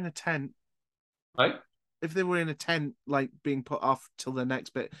if they were in a tent... Right? If they were in a tent, like, being put off till the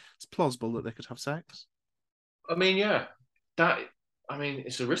next bit, it's plausible that they could have sex. I mean, yeah.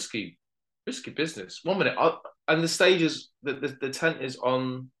 It's a risky business. 1 minute. And the stage is... The tent is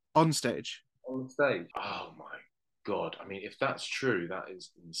on... On stage. On stage. Oh, my God. I mean, if that's true, that is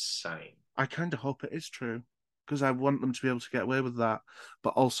insane. I kind of hope it is true, because I want them to be able to get away with that. But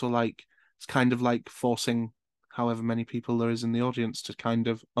also, like, it's kind of like forcing however many people there is in the audience to kind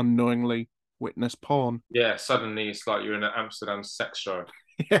of unknowingly witness porn. Yeah, suddenly it's like you're in an Amsterdam sex show.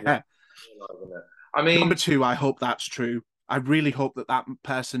 Yeah. I mean... Number 2, I hope that's true. I really hope that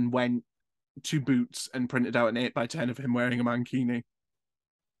person went to Boots and printed out an 8x10 of him wearing a mankini.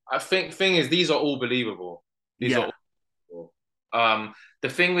 I think thing is, these are all believable. These are all believable. The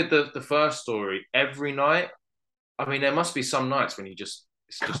thing with the first story, every night, I mean, there must be some nights when it's just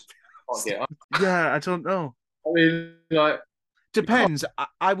can't get up. Yeah, I don't know. I mean, like, depends.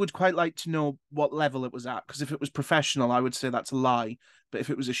 I would quite like to know what level it was at, because if it was professional, I would say that's a lie. But if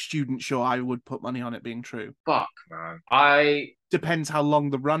it was a student show, I would put money on it being true. Fuck, man. Depends how long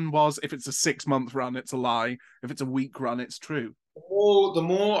the run was. If it's a 6-month run, it's a lie. If it's a week run, it's true. The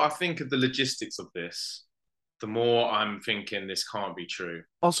more I think of the logistics of this, the more I'm thinking this can't be true.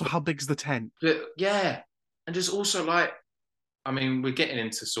 Also, how big's the tent? But, yeah. And just also, like, I mean, we're getting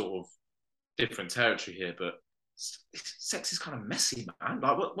into sort of different territory here, but sex is kind of messy, man.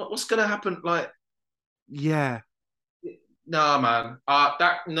 Like, what's going to happen? Like, yeah. No, man.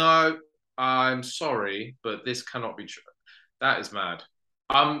 No, I'm sorry, but this cannot be true. That is mad.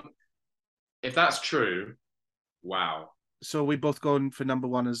 If that's true, wow. So we both going for number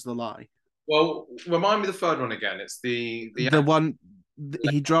 1 as the lie. Well, remind me the third one again. It's the one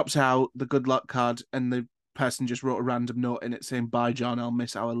he drops out the good luck card, and the person just wrote a random note in it saying, "Bye, John. I'll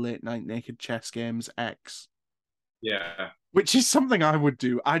miss our late night naked chess games, X." Yeah. Which is something I would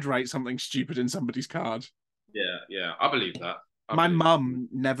do. I'd write something stupid in somebody's card. Yeah. I believe that. My mum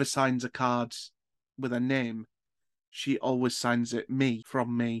never signs a card with a name. She always signs it me,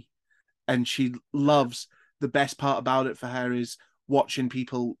 from me. and she loves, the best part about it for her is watching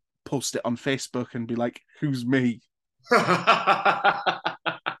people post it on Facebook and be like, who's me?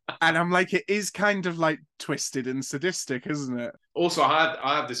 And I'm like, it is kind of like twisted and sadistic, isn't it? Also,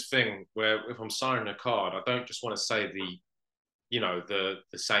 I have this thing where if I'm signing a card, I don't just want to say the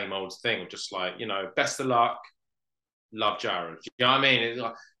same old thing of just like, best of luck, love, Jared. You know what I mean? It's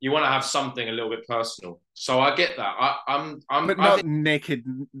like, you want to have something a little bit personal. So I get that. But not naked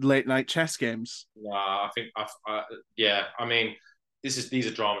late night chess games. Nah, yeah. I mean, these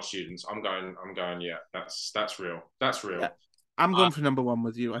are drama students. I'm going. Yeah, that's real. That's real. Yeah. I'm going for number one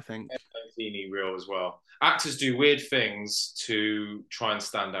with you, I think. Real as well. Actors do weird things to try and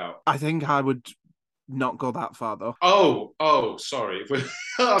stand out. I think I would not go that far, though. Oh, sorry. If we're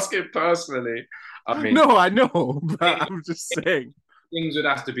asking personally, I mean, no, I know, but I'm just saying things would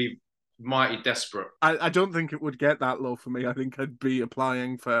have to be mighty desperate. I don't think it would get that low for me. I think I'd be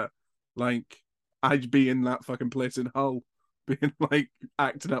applying for, like, I'd be in that fucking place in Hull, being like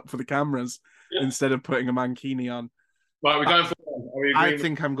acting up for the cameras instead of putting a mankini on. Right, we're going for one. I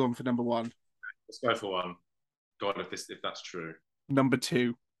think I'm going for number one. Let's go for one. God, if that's true. Number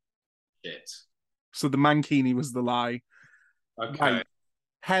two. Shit. So the mankini was the lie. Okay. Right.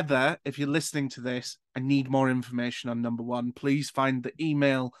 Heather, if you're listening to this, I need more information on number one. Please find the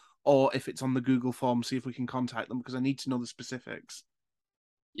email, or if it's on the Google form, see if we can contact them, because I need to know the specifics.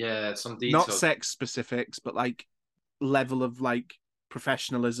 Yeah, some details. Not sex specifics, but like level of like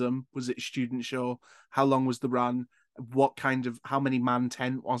professionalism. Was it a student show? How long was the run? How many man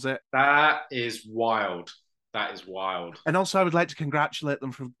tent was it? That is wild. That is wild. And also, I would like to congratulate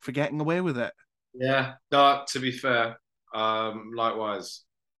them for getting away with it. Yeah, no, to be fair, likewise,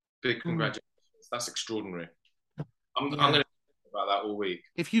 big congratulations. That's extraordinary. I'm going to think about that all week.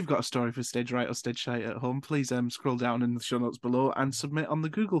 If you've got a story for Stage Right or Stage Shite at home, please scroll down in the show notes below and submit on the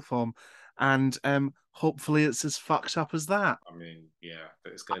Google form. And hopefully it's as fucked up as that. I mean, yeah,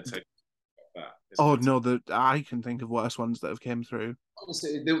 but it's going to take that. I can think of worse ones that have came through.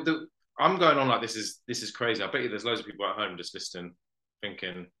 Honestly, I'm going on like this is crazy. I bet you there's loads of people at home just listening,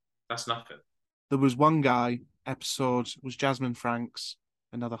 thinking that's nothing. There was one guy, episode was Jasmine Franks,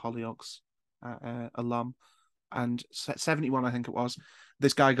 another Hollyoaks alum, and 71, I think it was.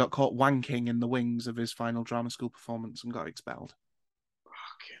 This guy got caught wanking in the wings of his final drama school performance and got expelled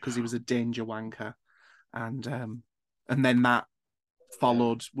because he was a danger wanker, and then that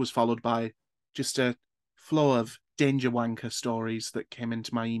was followed by just a flow of danger wanker stories that came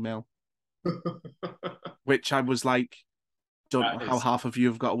into my email, which I was like, don't know how half of you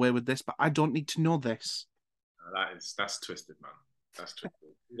have got away with this, but I don't need to know this. That's twisted, man. That's twisted.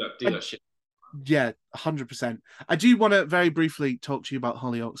 Do that shit. Yeah, 100%. I do want to very briefly talk to you about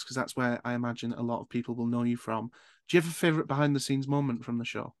Hollyoaks, because that's where I imagine a lot of people will know you from. Do you have a favourite behind the scenes moment from the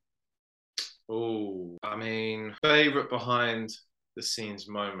show? Oh, I mean, favourite behind the scenes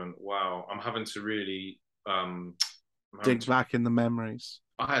moment. Wow, I'm having to really dig back in the memories.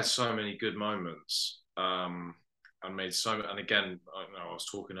 I had so many good moments. And made so many, and again, I was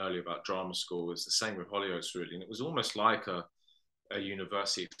talking earlier about drama school. It's the same with Hollyoaks, really, and it was almost like a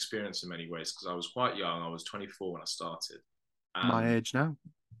university experience in many ways, because I was quite young. I was 24 when I started. My age now.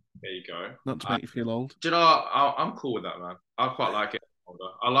 There you go. Not to make you feel old. Do you know, I'm cool with that, man. I quite like it.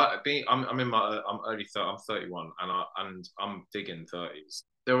 I like being. I'm early 30. I'm 31, and I'm digging 30s.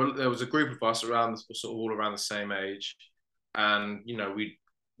 There was a group of us around, sort of all around the same age, and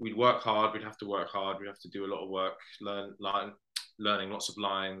we'd work hard. We'd have to work hard. We'd have to do a lot of work, learning lots of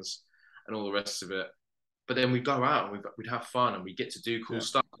lines, and all the rest of it. But then we'd go out and we'd have fun, and we get to do cool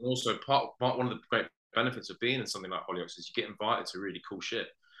stuff. And also, one of the great benefits of being in something like Hollyoaks is you get invited to really cool shit,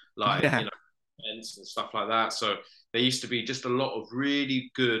 like events and stuff like that. So there used to be just a lot of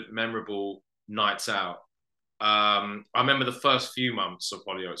really good, memorable nights out. I remember the first few months of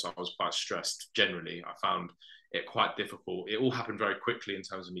Hollyoaks, I was quite stressed. Generally, I found it quite difficult. It all happened very quickly in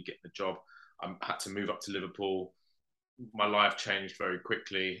terms of me getting the job. I had to move up to Liverpool. My life changed very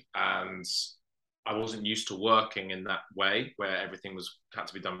quickly, and I wasn't used to working in that way where everything had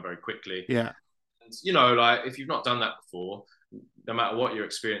to be done very quickly. Yeah. And, like if you've not done that before, no matter what your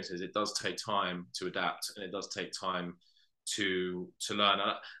experience is, it does take time to adapt, and it does take time to learn.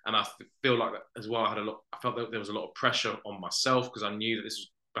 And I feel like that as well. I felt that there was a lot of pressure on myself, because I knew that this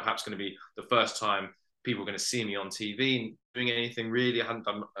was perhaps going to be the first time people were going to see me on TV doing anything really. I hadn't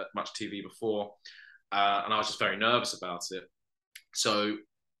done much TV before, and I was just very nervous about it. So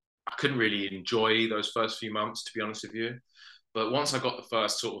I couldn't really enjoy those first few months, to be honest with you. But once I got the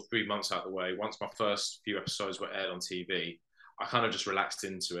first sort of 3 months out of the way, once my first few episodes were aired on TV, I kind of just relaxed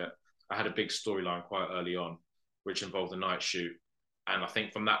into it. I had a big storyline quite early on, which involved a night shoot. And I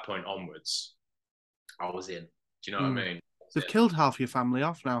think from that point onwards, I was in. Do you know what I mean? They've killed half your family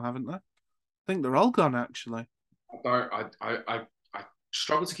off now, haven't they? I think they're all gone, actually. I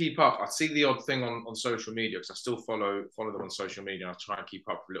struggle to keep up. I see the odd thing on social media because I still follow them on social media. I try and keep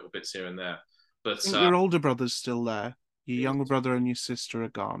up with little bits here and there. But I think your older brother's still there. Your younger brother and your sister are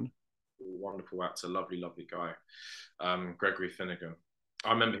gone. Wonderful actor, lovely guy, Gregory Finnegan.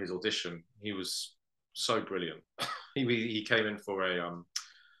 I remember his audition. He was so brilliant. he came in for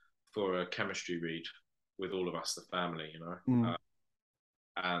a chemistry read with all of us, the family, you know,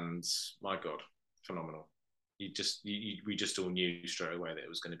 and my God, phenomenal. We just all knew straight away that it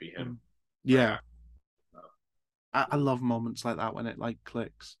was going to be him. Yeah. I love moments like that when it like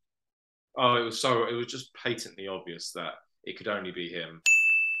clicks. Oh, it was just patently obvious that it could only be him.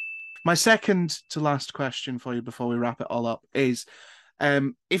 My second to last question for you before we wrap it all up is,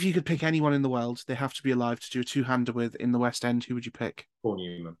 if you could pick anyone in the world, they have to be alive to do a two-hander with in the West End, who would you pick? Paul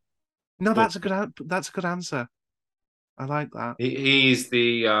Newman. No, that's a good answer. I like that. He's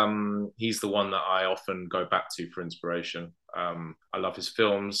the one that I often go back to for inspiration. I love his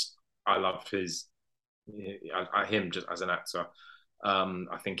films. I love him just as an actor.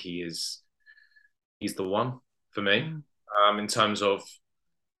 I think he's the one for me. In terms of,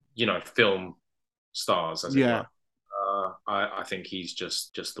 you know, film stars, as it were. I think he's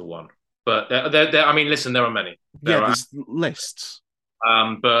just the one. But there I mean, listen, there are many. There's lists.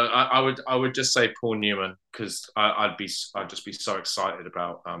 But I would just say Paul Newman because I'd just be so excited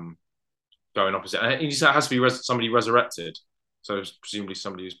about going opposite. And you said it has to be somebody resurrected, so presumably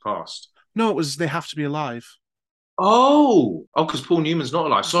somebody who's passed. No, it was they have to be alive. Oh, because Paul Newman's not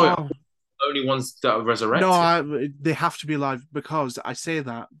alive. Sorry, the only ones that are resurrected. No, they have to be alive because I say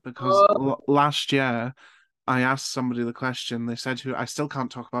that because last year I asked somebody the question. They said who. I still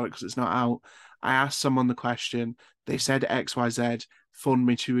can't talk about it because it's not out. I asked someone the question. They said XYZ. Phoned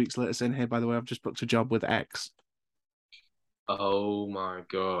me 2 weeks later saying, "Hey, by the way, I've just booked a job with X." Oh my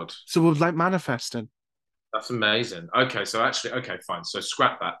God! So we're like manifesting. That's amazing. Okay, so actually, okay, fine. So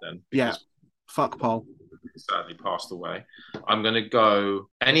scrap that then. Yeah. Fuck Paul. Sadly passed away. I'm gonna go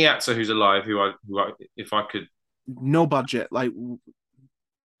any actor who's alive who I if I could. No budget, like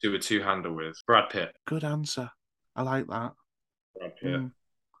do a two-hander with Brad Pitt. Good answer. I like that. Brad Pitt.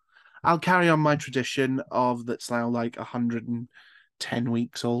 I'll carry on my tradition of that's now like 110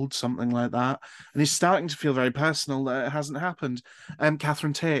 weeks old, something like that. And it's starting to feel very personal that it hasn't happened.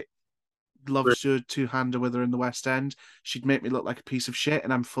 Catherine Tate loves to two-hander with her in the West End. She'd make me look like a piece of shit,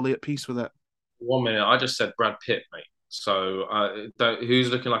 and I'm fully at peace with it. 1 minute, I just said Brad Pitt, mate. So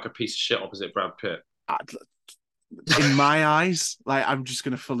who's looking like a piece of shit opposite Brad Pitt? In my eyes, like I'm just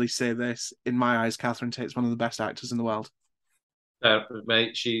going to fully say this. In my eyes, Catherine Tate's one of the best actors in the world.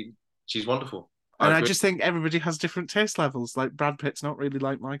 Mate, she's wonderful. And I just think everybody has different taste levels. Like Brad Pitt's not really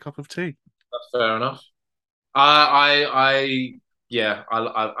like my cup of tea. That's fair enough. I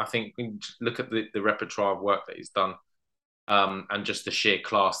think we look at the repertoire of work that he's done, and just the sheer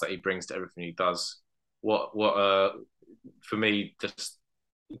class that he brings to everything he does. What for me, just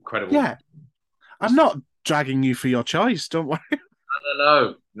incredible. Yeah, I'm not dragging you for your choice. Don't worry.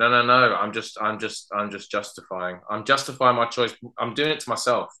 No. I'm just justifying. I'm justifying my choice. I'm doing it to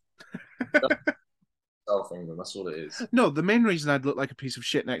myself. England, that's all it is. No, the main reason I'd look like a piece of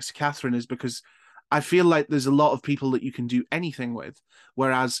shit next to Catherine is because I feel like there's a lot of people that you can do anything with,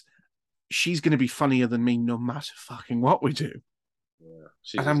 whereas she's going to be funnier than me no matter fucking what we do.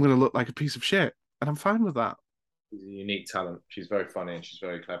 Yeah, and I'm going to look like a piece of shit, and I'm fine with that. She's a unique talent. She's very funny and she's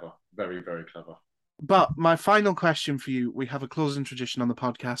very clever. Very, very clever. But my final question for you, we have a closing tradition on the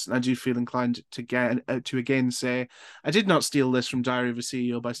podcast, and I do feel inclined to again say, I did not steal this from Diary of a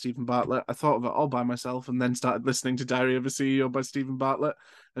CEO by Stephen Bartlett. I thought of it all by myself and then started listening to Diary of a CEO by Stephen Bartlett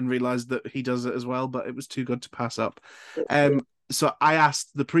and realised that he does it as well, but it was too good to pass up. So I asked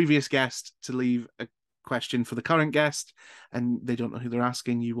the previous guest to leave a question for the current guest, and they don't know who they're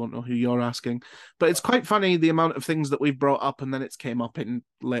asking. You won't know who you're asking, but it's quite funny the amount of things that we've brought up and then it's came up in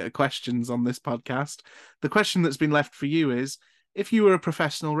later questions on this podcast. The question that's been left for you is, if you were a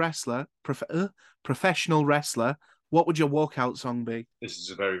professional wrestler, what would your walkout song be? This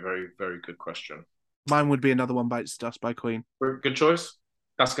is a very, very, very good question. Mine would be Another One Bites the Dust by Queen. Good choice.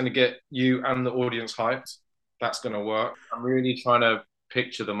 That's going to get you and the audience hyped. That's going to work. I'm really trying to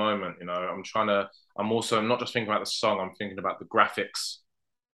picture the moment, you know. I'm also not just thinking about the song, I'm thinking about the graphics.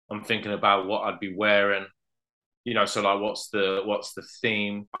 I'm thinking about what I'd be wearing, you know. So like, what's the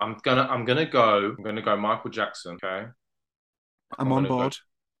theme? I'm gonna go Michael Jackson. Okay, I'm on board.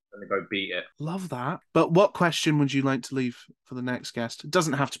 I'm gonna go Beat It. Love that. But what question would you like to leave for the next guest? It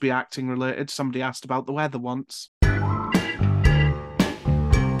doesn't have to be acting related. Somebody asked about the weather once.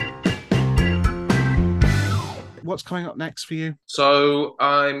 what's coming up next for you? So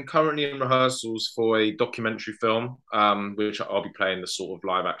I'm currently in rehearsals for a documentary film, which I'll be playing the sort of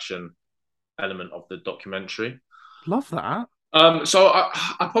live action element of the documentary. Love that. So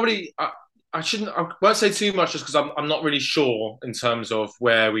I shouldn't, I won't say too much just because I'm not really sure in terms of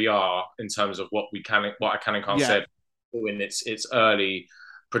where we are in terms of what I can and can't say in its early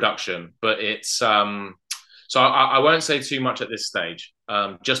production, but it's so I won't say too much at this stage,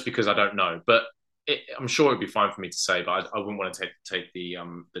 just because I don't know, but I'm sure it'd be fine for me to say, but I wouldn't want to take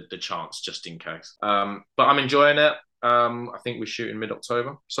the chance just in case. But I'm enjoying it. I think we're shooting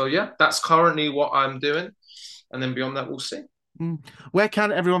mid-October, so yeah, that's currently what I'm doing, and then beyond that, we'll see. Where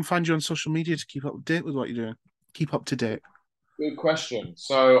can everyone find you on social media to keep up to date with what you're doing? Keep up to date. Good question.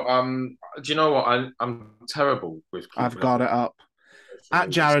 So, do you know what? I'm terrible with. I've got it up. At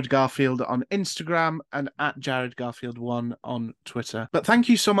Jared Garfield on Instagram and at Jared Garfield1 on Twitter. But thank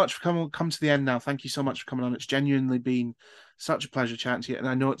you so much for come to the end now. Thank you so much for coming on. It's genuinely been such a pleasure chatting to you. And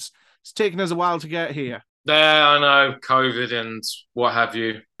I know it's taken us a while to get here. Yeah, I know, COVID and what have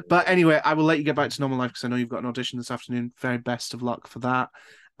you. But anyway, I will let you get back to normal life because I know you've got an audition this afternoon. Very best of luck for that.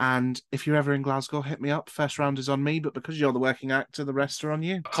 And if you're ever in Glasgow, hit me up. First round is on me, but because you're the working actor, the rest are on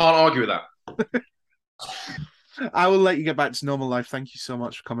you. I can't argue with that. I will let you get back to normal life. Thank you so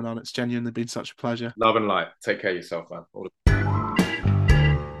much for coming on. It's genuinely been such a pleasure. Love and light. Take care of yourself, man.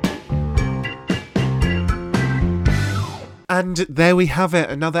 And there we have it,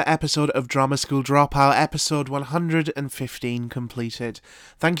 another episode of Drama School Dropout, episode 115 completed.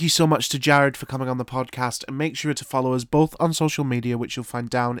 Thank you so much to Jared for coming on the podcast, and make sure to follow us both on social media, which you'll find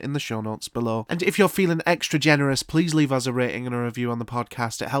down in the show notes below. And if you're feeling extra generous, please leave us a rating and a review on the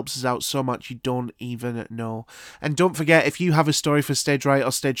podcast. It helps us out so much you don't even know. And don't forget, if you have a story for Stage Right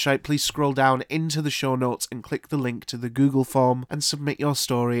or Stage Shite, please scroll down into the show notes and click the link to the Google form and submit your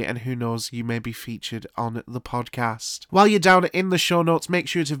story, and who knows, you may be featured on the podcast. While you're down in the show notes, make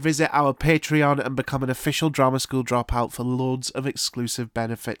sure to visit our Patreon and become an official Drama School Dropout for loads of exclusive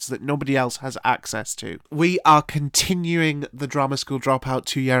benefits that nobody else has access to. We are continuing the Drama School Dropout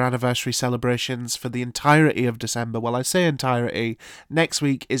 2-year anniversary celebrations for the entirety of December. Well, I say entirety. Next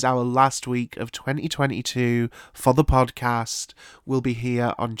week is our last week of 2022 for the podcast. We'll be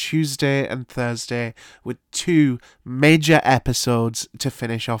here on Tuesday and Thursday with 2 major episodes to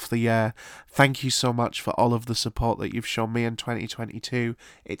finish off the year. Thank you so much for all of the support that you've shown me in 2022.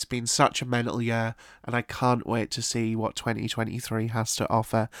 It's been such a mental year, and I can't wait to see what 2023 has to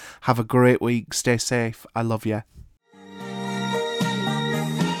offer. Have a great week. Stay safe. I love you.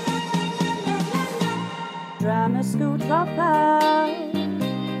 Drama school dropout,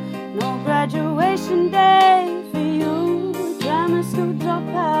 no graduation day for you. Drama school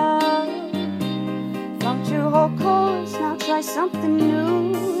dropout, flunked your whole course, now try something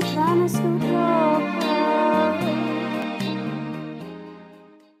new. Drama school dropout.